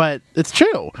 but it's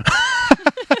true.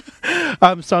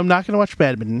 So I'm not going to watch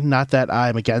badminton. Not that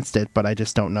I'm against it, but I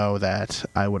just don't know that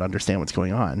I would understand what's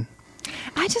going on.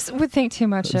 I just would think too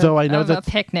much Though I know of a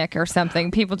picnic or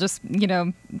something. People just,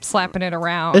 slapping it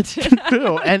around. It's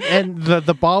true. And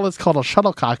the ball is called a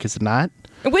shuttlecock, is it not?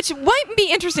 Which might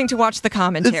be interesting to watch the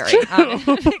commentary on it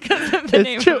because of the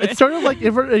name It's true. of it. It's sort of like,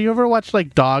 you ever watch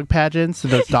like dog pageants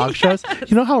and those dog shows?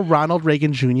 You know how Ronald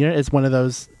Reagan Jr. is one of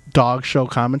those dog show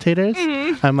commentators?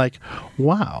 Mm-hmm. I'm like,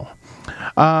 wow.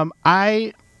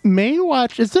 I may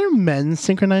watch, is there men's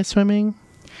synchronized swimming?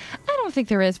 I don't think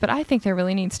there is, but I think there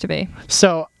really needs to be.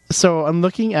 So I'm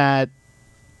looking at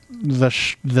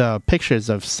the pictures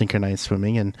of synchronized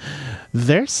swimming, and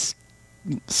they're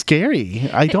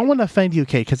scary. I don't want to offend you,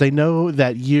 Kate, because I know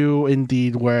that you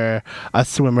indeed were a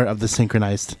swimmer of the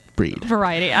synchronized breed.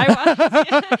 Variety. I was.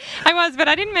 I was, but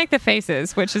I didn't make the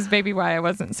faces, which is maybe why I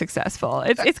wasn't successful.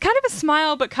 It's kind of a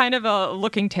smile, but kind of a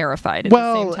looking terrified at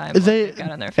the same time. They got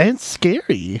on their face. and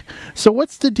scary. So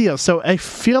what's the deal? So I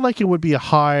feel like it would be a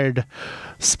hard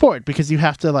sport because you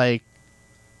have to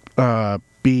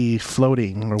be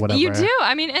floating or whatever. You do.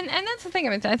 I mean, and that's the thing. I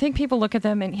mean, I think people look at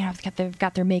them and they've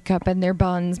got their makeup and their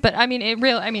buns, but I mean,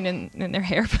 in their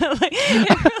hair, but like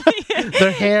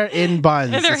their hair in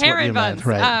buns. And their is hair what you in meant, buns.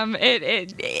 right?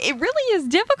 It really is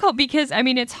difficult because I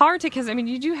mean, it's hard because I mean,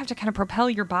 you do have to kind of propel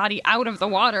your body out of the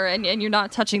water, and you're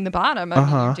not touching the bottom. I mean,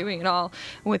 you're doing it all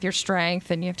with your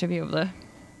strength, and you have to be able to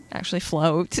actually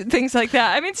float, things like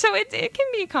that. I mean, so it can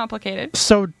be complicated.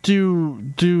 So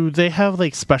do they have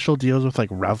like special deals with like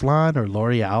Revlon or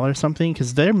L'Oreal or something?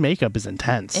 Because their makeup is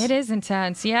intense. It is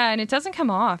intense, yeah, and it doesn't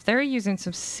come off. They're using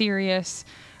some serious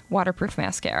waterproof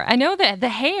mascara. I know that the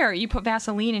hair, you put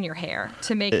Vaseline in your hair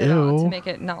to make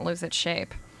it not lose its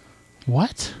shape.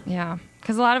 What? Yeah.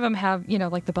 Because a lot of them have,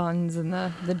 like the buns and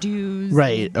the dews.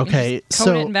 Right. And okay. you just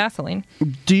coat it in Vaseline.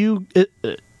 Do you?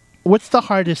 what's the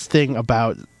hardest thing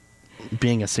about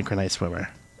being a synchronized swimmer?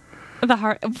 The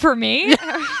heart for me.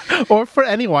 Or for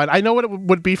anyone. I know what it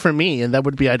would be for me, and that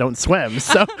would be I don't swim.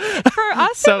 So For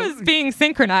us, So- it was being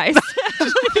synchronized.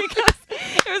 Because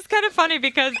it was kind of funny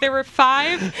because there were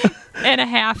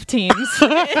 5.5 teams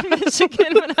in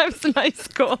Michigan when I was in high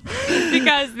school.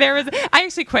 Because I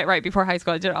actually quit right before high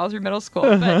school. I did it all through middle school.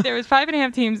 But there was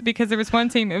 5.5 teams because there was one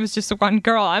team. It was just one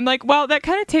girl. I'm like, well, that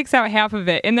kind of takes out half of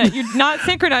it in that you're not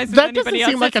synchronized with that anybody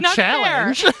doesn't seem else. like a That's not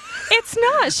challenge. fair. It's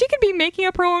not. She could be making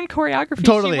up her own choreography.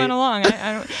 Totally. She went along.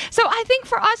 I don't. So I think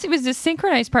for us it was the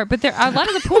synchronized part. But a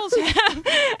lot of the pools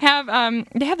have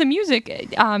the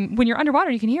music. When you're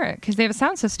underwater, you can hear it because they have a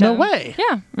sound system. No way.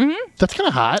 Yeah. Hmm. That's kind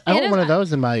of hot. I It want is one of hot.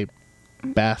 those in my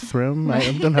bathroom.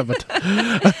 I don't have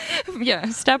Yeah.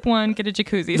 Step 1, get a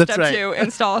jacuzzi. That's Step right. 2,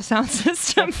 install a sound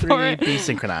system for it. be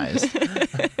synchronized.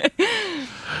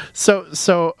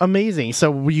 So amazing.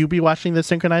 So will you be watching the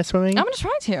synchronized swimming? I'm gonna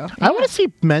try to. I want to see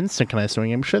men's synchronized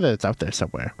swimming. I'm sure that it's out there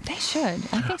somewhere. They should.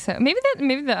 I think so. Maybe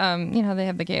the they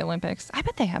have the gay Olympics. I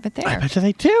bet they have it there. I bet you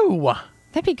they do.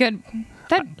 That'd be good.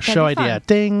 That'd Show be fun. idea.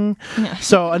 Ding. Yeah.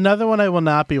 So another one I will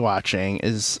not be watching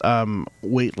is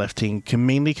weightlifting,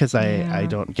 mainly because I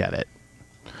don't get it.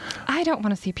 I don't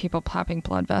want to see people popping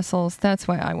blood vessels. That's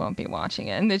why I won't be watching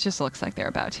it. And it just looks like they're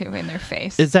about to in their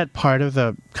face. Is that part of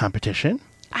the competition?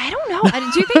 I don't know.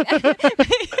 Do you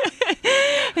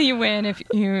think you win if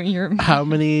you're How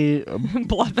many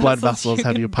blood vessels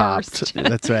have can you popped? burst?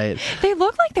 That's right. They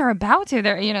look like they're about to.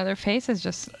 Their face is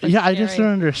just Yeah, I just scary.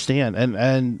 don't understand.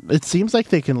 And it seems like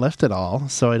they can lift it all,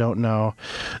 so I don't know.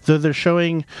 Though they're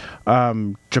showing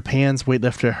Japan's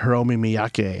weightlifter Hiromi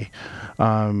Miyake,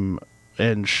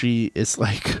 and she is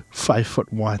like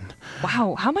 5'1".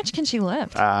 Wow, how much can she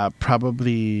lift?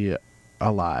 Probably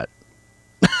a lot.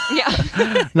 Yeah.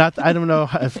 I don't know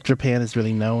if Japan is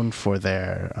really known for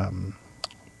their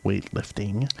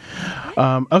weightlifting.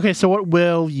 Okay, so what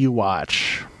will you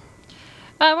watch?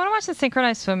 I want to watch the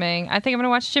synchronized swimming. I think I'm going to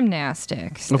watch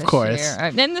gymnastics. Of this course. year. Are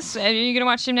you going to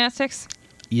watch gymnastics?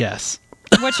 Yes.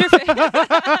 What's your favorite?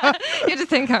 You have to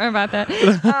think about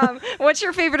that. What's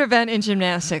your favorite event in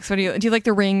gymnastics? Do you like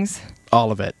the rings?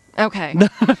 All of it. Okay.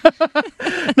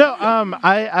 No,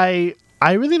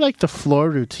 I really like the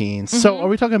floor routines. So are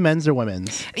we talking men's or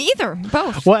women's? Either,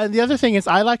 both. Well, and the other thing is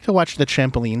I like to watch the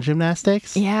trampoline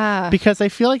gymnastics. Yeah. Because I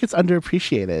feel like it's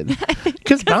underappreciated.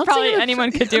 Because Probably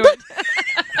anyone could do it.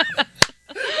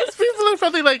 People are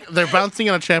probably like, they're bouncing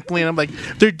on a trampoline. I'm like,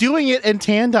 they're doing it in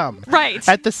tandem. Right.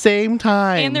 At the same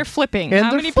time. And they're flipping. And How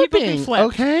they're many flipping, people can flip?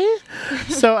 Okay.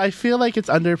 So I feel like it's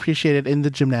underappreciated in the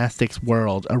gymnastics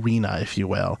world, arena, if you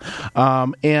will.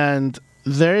 And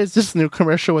there is this new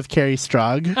commercial with Carrie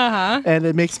Strug. Uh-huh. And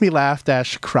it makes me laugh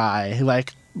dash cry.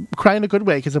 Like, cry in a good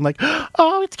way because I'm like,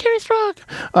 oh, it's Carrie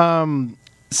Strug.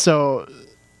 So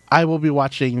I will be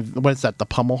watching, what is that, the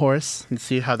Pommel Horse, and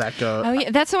see how that goes. Oh yeah,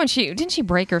 that's the one. Didn't she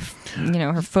break her foot?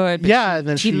 But Yeah, and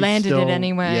then she landed still, it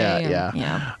anyway. Yeah.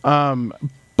 Yeah.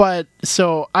 But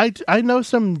so I know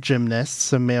some gymnasts,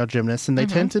 some male gymnasts, and they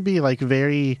tend to be like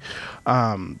very,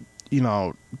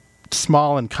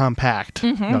 small and compact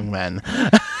young men.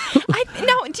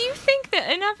 Do you think that,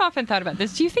 and I've often thought about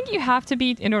this, do you think you have to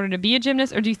be in order to be a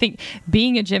gymnast, or do you think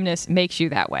being a gymnast makes you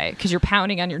that way because you're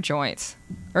pounding on your joints?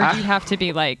 Or do you have to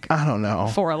be like I don't know.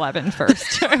 4'11"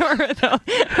 first?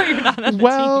 or you're not on the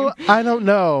Well, team? I don't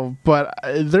know, but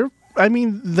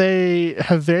they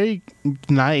have very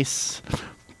nice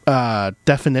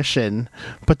definition,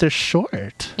 but they're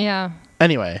short. Yeah,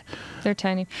 Anyway, they're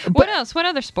tiny. What else? What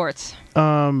other sports?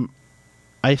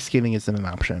 ice skating isn't an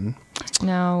option,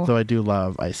 No. though I do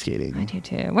love ice skating. I do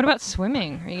too. What about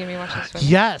swimming? Are you going to be watching swimming?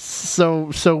 Yes.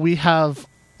 So we have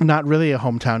not really a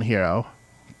hometown hero,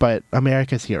 but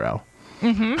America's hero.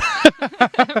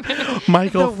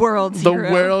 Michael, The world's the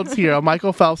hero. world's hero.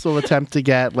 Michael Phelps will attempt to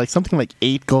get something like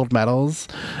 8 gold medals,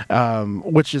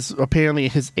 which is apparently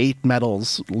his 8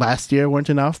 medals last year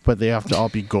weren't enough, but they have to all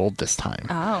be gold this time.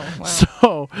 Oh,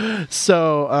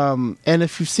 wow. And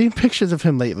if you've seen pictures of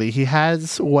him lately, he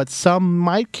has what some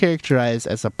might characterize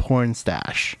as a porn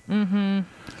stash. How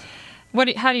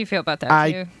do you feel about that? Do I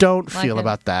you don't like feel it?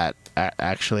 about that.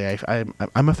 Actually,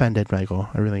 I'm offended, Michael.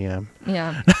 I really am.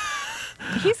 Yeah.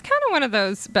 He's kind of one of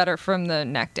those better from the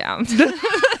neck down.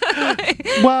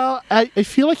 Well, I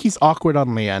feel like he's awkward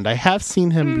on land. I have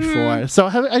seen him before. So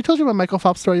I told you about Michael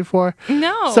Phelps' story before?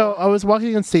 No. So I was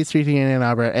walking on State Street here in Ann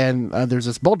Arbor, and there's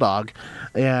this bulldog,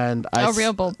 and A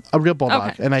real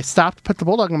bulldog. Okay. and I stopped, put the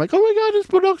bulldog, and I'm like, oh my god, this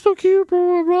bulldog's so cute, blah,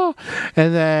 blah, blah.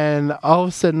 And then all of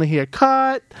a sudden I hear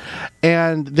cut,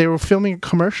 and they were filming a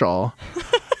commercial,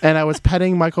 and I was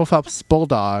petting Michael Phelps'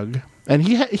 bulldog, And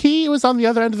he was on the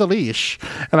other end of the leash,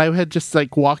 and I had just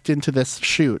like walked into this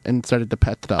shoot and started to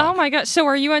pet the dog. Oh my gosh! So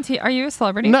are you are you a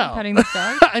celebrity No. for petting this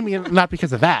dog? I mean, not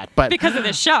because of that, but Because of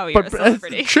this show, you're a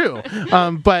celebrity. It's true.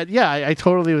 But yeah, I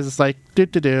totally was just like,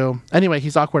 do. Anyway,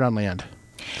 he's awkward on land.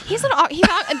 He's and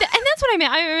that's what I mean.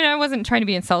 I wasn't trying to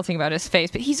be insulting about his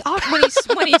face, but he's awkward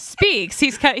when he speaks.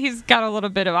 He's got a little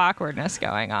bit of awkwardness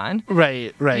going on.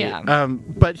 Right. Yeah.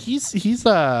 But he's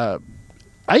I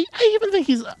even think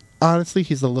honestly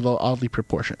he's a little oddly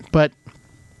proportioned, but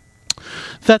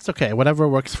that's okay. Whatever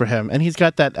works for him. And he's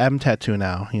got that M tattoo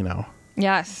now, you know.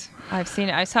 Yes, I've seen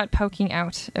it. I saw it poking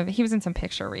out. He was in some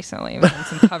picture recently. He was in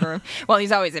some cover. Well,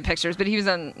 he's always in pictures, but he was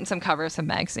on some cover of some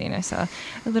magazine. I saw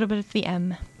a little bit of the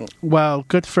M. Well,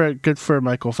 good for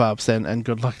Michael Phelps, and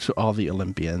good luck to all the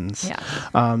Olympians.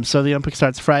 Yeah. So the Olympics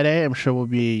starts Friday. I'm sure we'll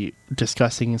be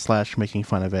discussing / making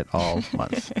fun of it all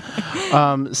month.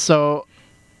 So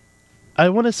I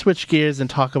want to switch gears and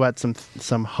talk about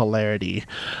some hilarity.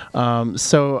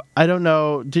 So I don't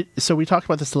know. So we talked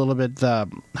about this a little bit.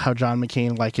 How John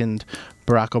McCain likened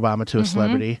Barack Obama to a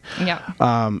celebrity. Yeah.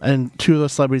 And two of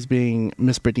those celebrities being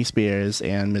Miss Britney Spears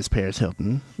and Miss Paris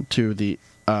Hilton, to the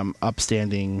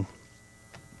upstanding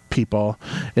people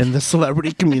in the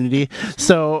celebrity community.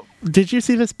 So did you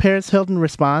see this Paris Hilton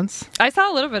response? I saw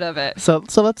a little bit of it. So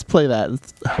let's play that.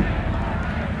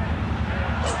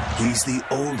 He's the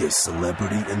oldest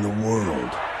celebrity in the world.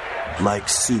 Like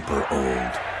super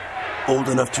old. Old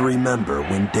enough to remember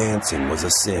when dancing was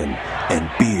a sin and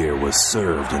beer was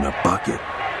served in a bucket.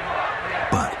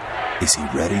 But is he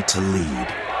ready to lead?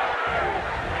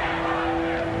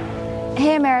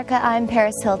 Hey America, I'm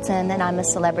Paris Hilton and I'm a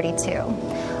celebrity too.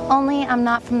 Only I'm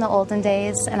not from the olden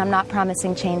days and I'm not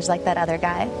promising change like that other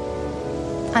guy.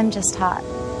 I'm just hot.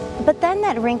 But then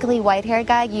that wrinkly white-haired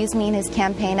guy used me in his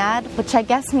campaign ad, which I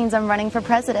guess means I'm running for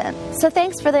president. So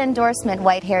thanks for the endorsement,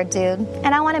 white-haired dude.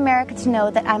 And I want America to know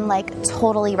that I'm like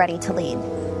totally ready to lead.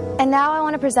 And now I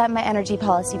want to present my energy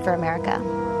policy for America.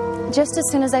 Just as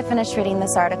soon as I finish reading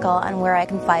this article on where I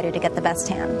can fly to get the best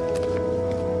tan.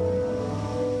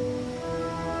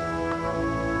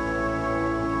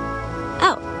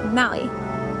 Oh, Maui.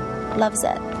 Loves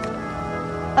it.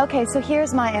 Okay, so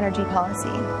here's my energy policy.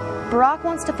 Barack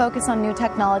wants to focus on new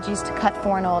technologies to cut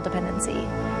foreign oil dependency,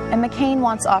 and McCain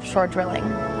wants offshore drilling.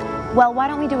 Well, why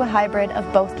don't we do a hybrid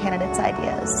of both candidates'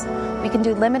 ideas? We can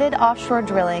do limited offshore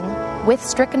drilling with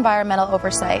strict environmental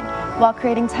oversight while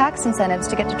creating tax incentives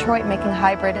to get Detroit making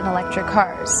hybrid and electric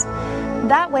cars.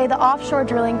 That way, the offshore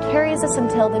drilling carries us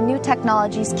until the new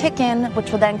technologies kick in,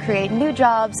 which will then create new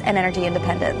jobs and energy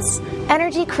independence.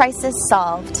 Energy crisis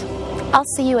solved. I'll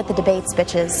see you at the debates,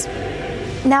 bitches.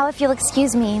 Now, if you'll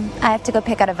excuse me, I have to go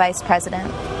pick out a vice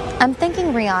president. I'm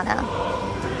thinking Rihanna.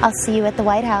 I'll see you at the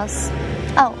White House.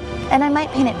 Oh, and I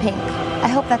might paint it pink. I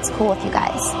hope that's cool with you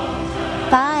guys.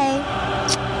 Bye.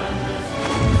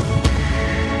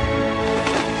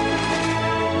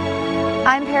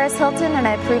 I'm Paris Hilton, and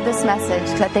I approve this message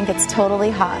because I think it's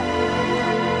totally hot.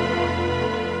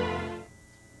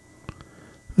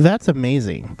 That's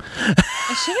amazing.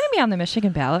 Is she going to be on the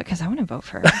Michigan ballot? Because I want to vote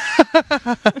for her.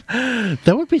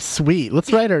 That would be sweet.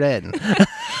 Let's write her in.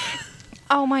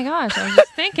 Oh my gosh, I was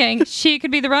just thinking she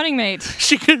could be the running mate.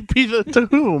 She could be to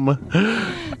whom?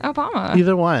 Obama.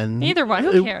 Either one. Either one.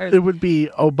 Who cares? It would be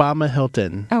Obama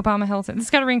Hilton. Obama Hilton.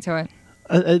 It's got a ring to it.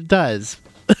 It does.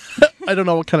 I don't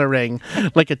know what kind of ring,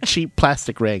 like a cheap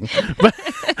plastic ring,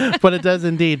 but it does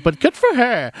indeed. But good for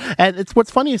her. And it's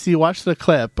what's funny is you watch the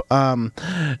clip,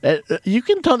 you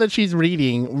can tell that she's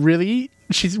reading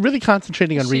she's really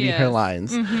concentrating on reading her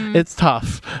lines. Mm-hmm. It's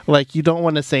tough. Like, you don't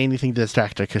want to say anything to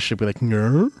distract her because she'll be like,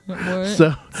 no.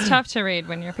 So it's tough to read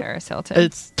when you're Paris Hilton.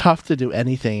 It's tough to do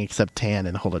anything except tan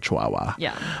and hold a chihuahua.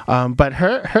 Yeah. But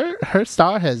her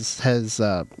star has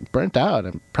burnt out,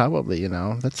 and probably,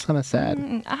 that's kind of sad.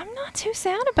 I'm not too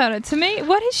sad about it. To me,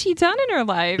 what has she done in her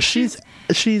life?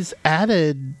 She's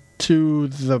added to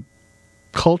the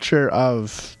culture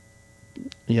of...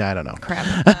 Yeah, I don't know.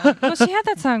 Crap. Well, she had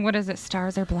that song. What is it?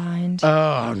 Stars Are Blind.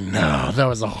 Oh, no. That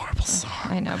was a horrible song.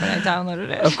 I know, but I downloaded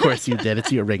it. Of course you did.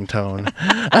 It's your ringtone.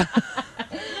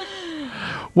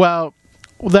 Well,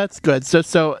 that's good.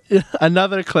 So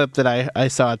another clip that I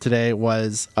saw today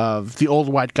was of the old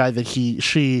white guy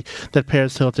that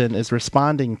Paris Hilton is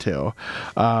responding to.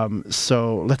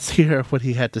 So let's hear what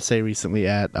he had to say recently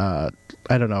at, I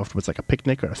don't know if it was like a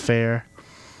picnic or a fair.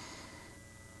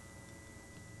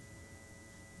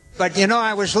 But,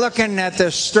 I was looking at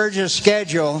the Sturgis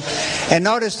schedule and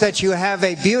noticed that you have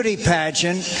a beauty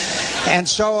pageant, and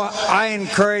so I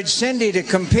encouraged Cindy to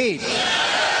compete.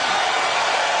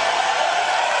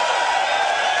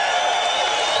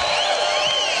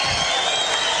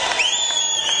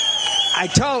 I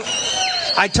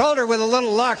told her with a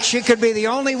little luck she could be the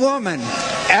only woman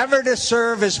ever to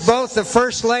serve as both the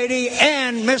First Lady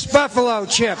and Miss Buffalo,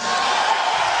 Chip.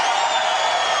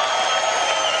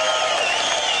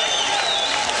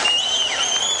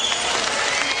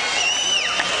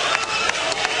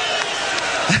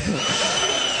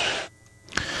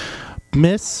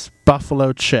 Miss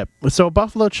Buffalo Chip. So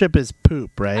Buffalo Chip is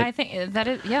poop, right? I think that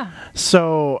is, yeah.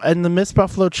 So, and the Miss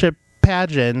Buffalo Chip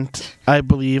pageant, I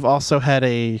believe, also had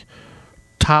a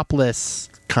topless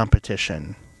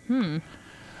competition. I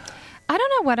don't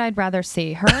know what I'd rather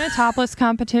see, her in a topless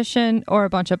competition or a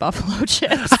bunch of buffalo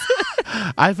chips.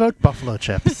 I vote Buffalo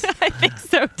Chips. I think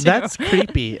so too. That's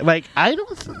creepy. Like, I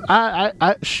don't.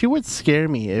 I she would scare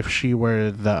me if she were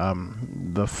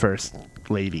the First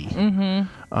Lady.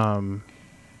 Mm-hmm.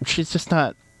 She's just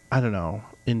not. I don't know.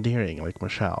 Endearing like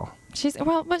Michelle.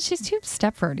 But she's too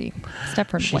Stepfordy.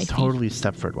 She's wifey. totally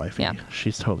Stepford wifey. Yeah.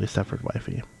 She's totally Stepford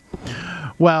wifey.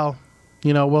 Well,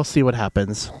 we'll see what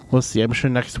happens. We'll see. I'm sure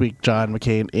next week John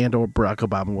McCain and or Barack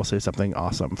Obama will say something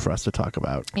awesome for us to talk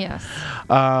about. Yes.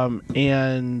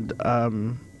 And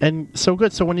so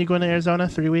good. So when are you going to Arizona?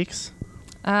 3 weeks?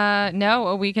 No,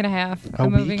 a week and a half.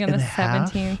 I'm moving on the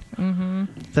 17th. Mm-hmm.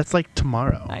 That's like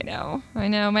tomorrow. I know.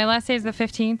 My last day is the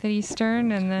 15th at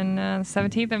Eastern, and then the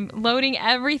 17th, I'm loading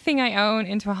everything I own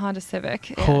into a Honda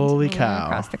Civic. Holy and cow.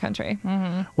 across the country.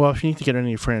 Mm-hmm. Well, if you need to get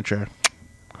any furniture,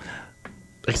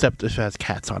 except if it has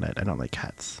cats on it. I don't like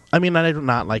cats. I mean, I do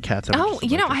not like cats.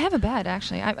 I have a bed,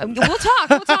 actually. We'll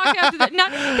talk after that.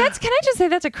 Can I just say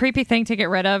that's a creepy thing to get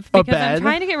rid of? Because I'm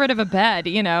trying to get rid of a bed,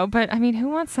 but I mean, who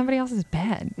wants somebody else's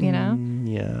bed,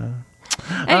 Yeah.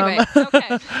 Anyway,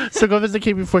 okay. So go visit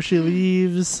Kate before she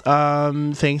leaves.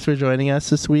 Thanks for joining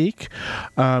us this week.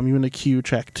 You in the Q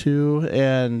track 2.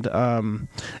 And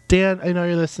Dan, I know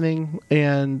you're listening,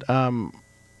 and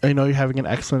I know you're having an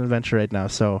excellent adventure right now.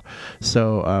 So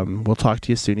we'll talk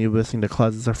to you soon. You're listening to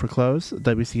Closets Are for Clothes,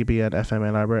 WCBN FM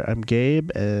Ann Arbor. I'm Gabe,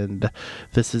 and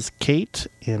this is Kate,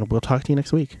 and we'll talk to you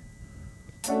next week.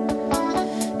 You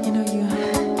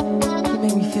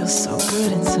make me feel so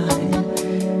good inside.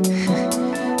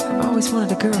 I've always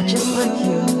wanted a girl just like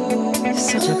you. You're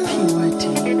such a PYT,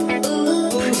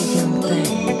 pretty young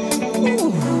thing.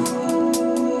 Ooh.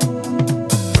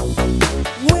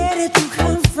 Where did you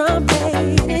come from,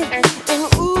 baby? And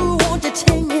ooh, won't you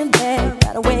take me there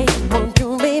right away? Won't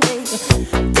you, baby?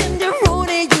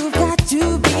 Tenderoni, you've got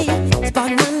to be.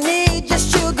 Spark my need,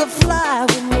 just sugar fly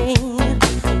with me.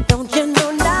 Don't you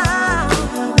know now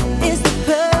is the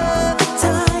perfect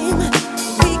time?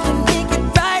 We can make it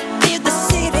right near the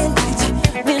city lights.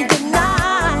 When the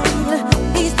night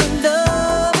is the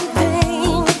love and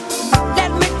pain.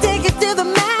 Let me take it to the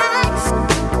max.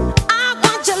 I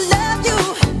want to love you,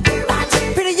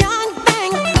 pretty young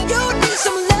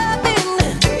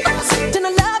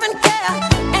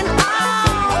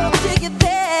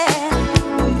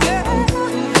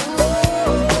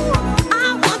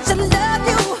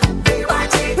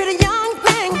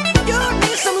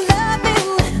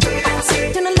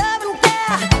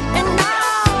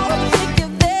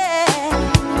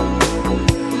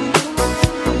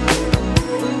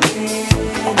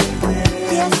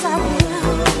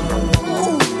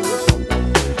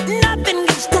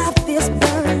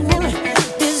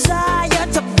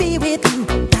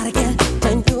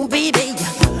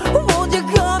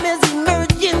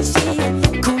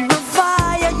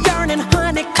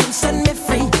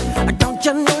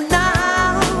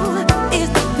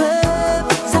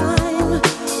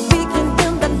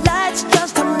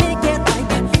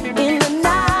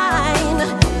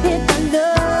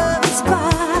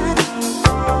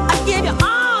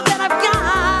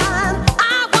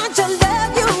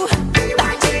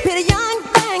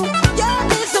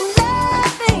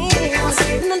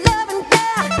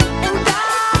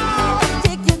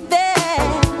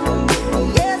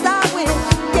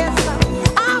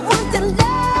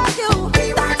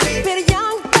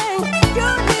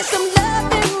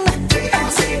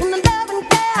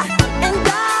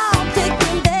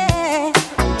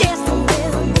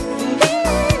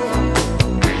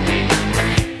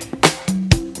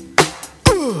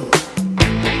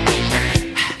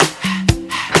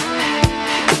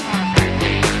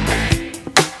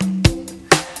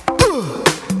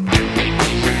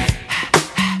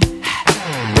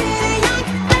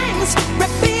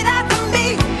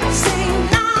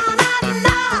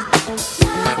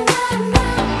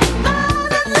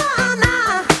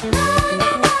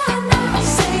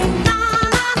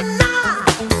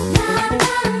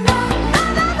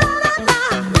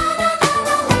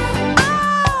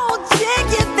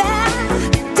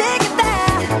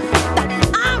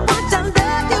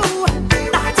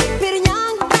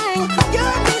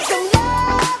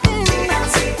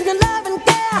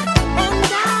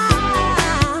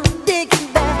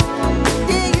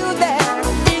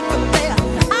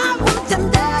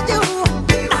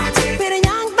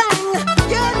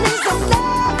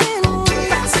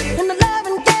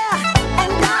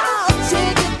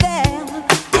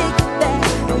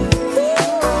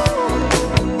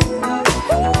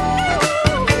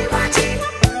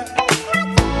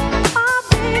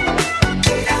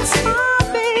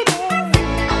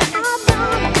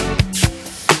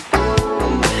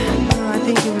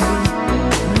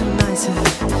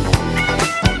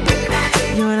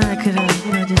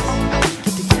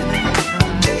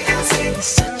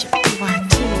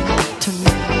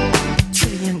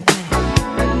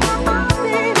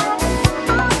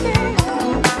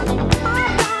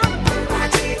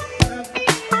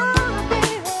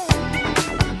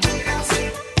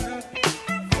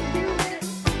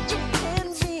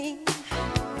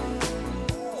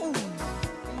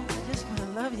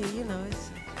love you, you know,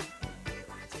 it's...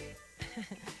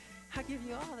 I give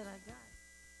you all that I got.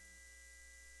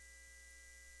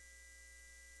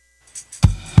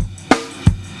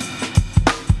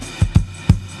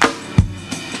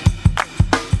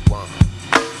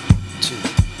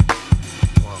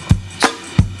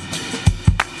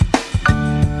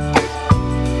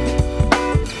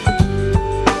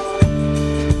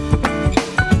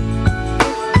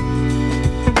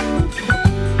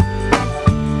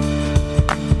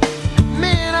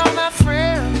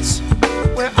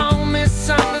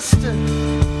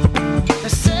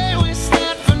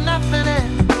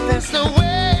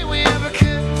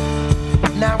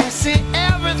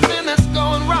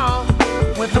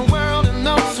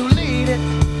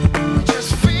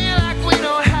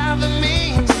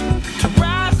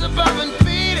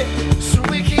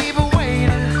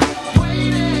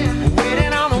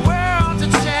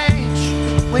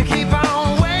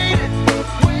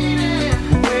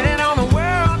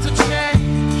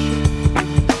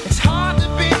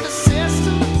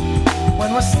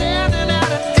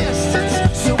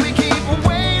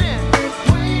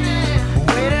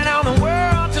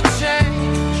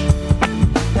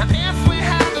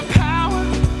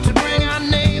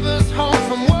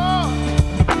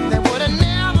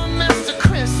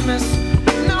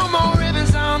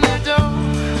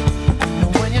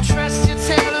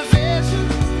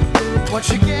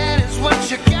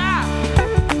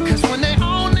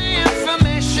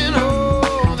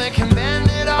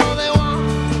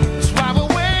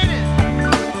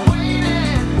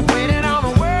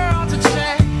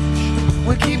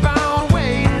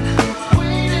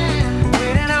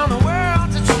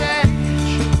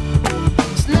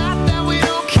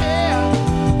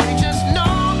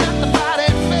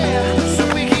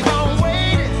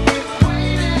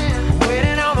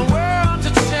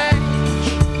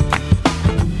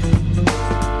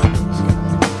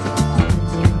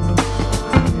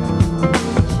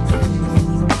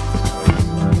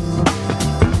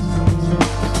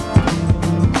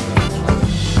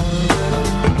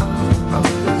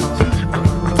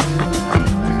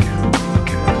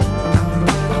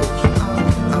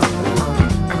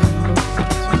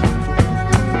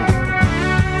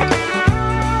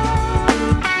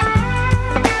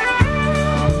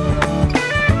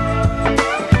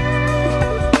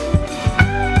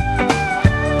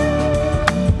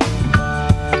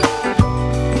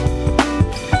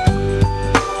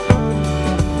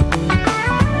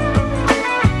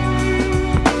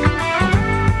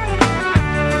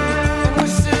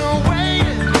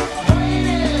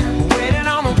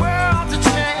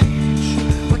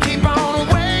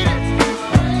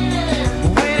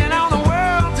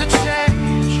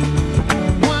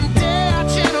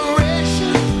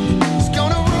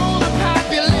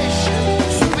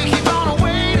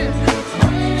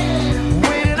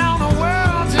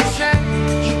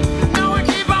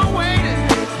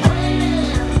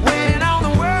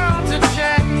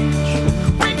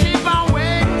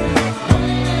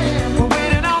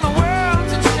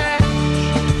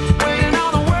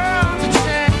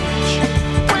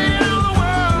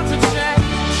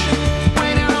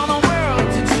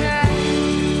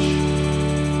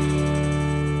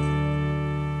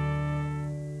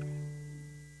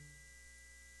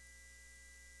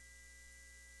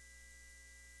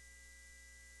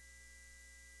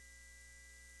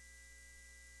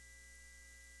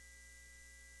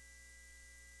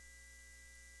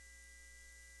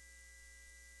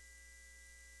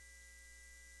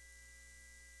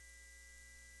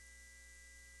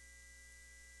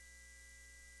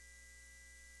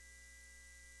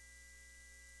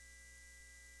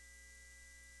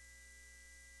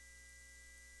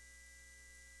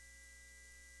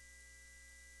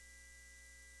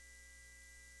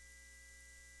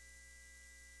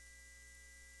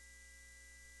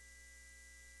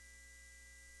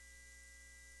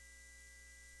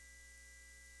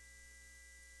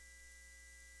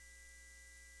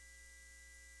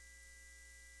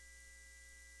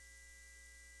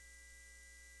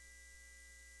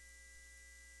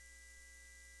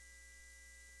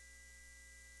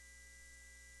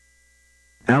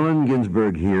 Allen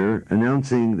Ginsberg here,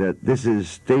 announcing that this is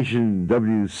station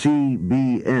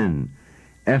WCBN,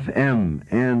 FM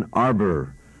Ann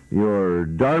Arbor, your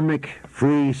Dharmic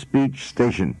free speech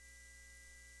station.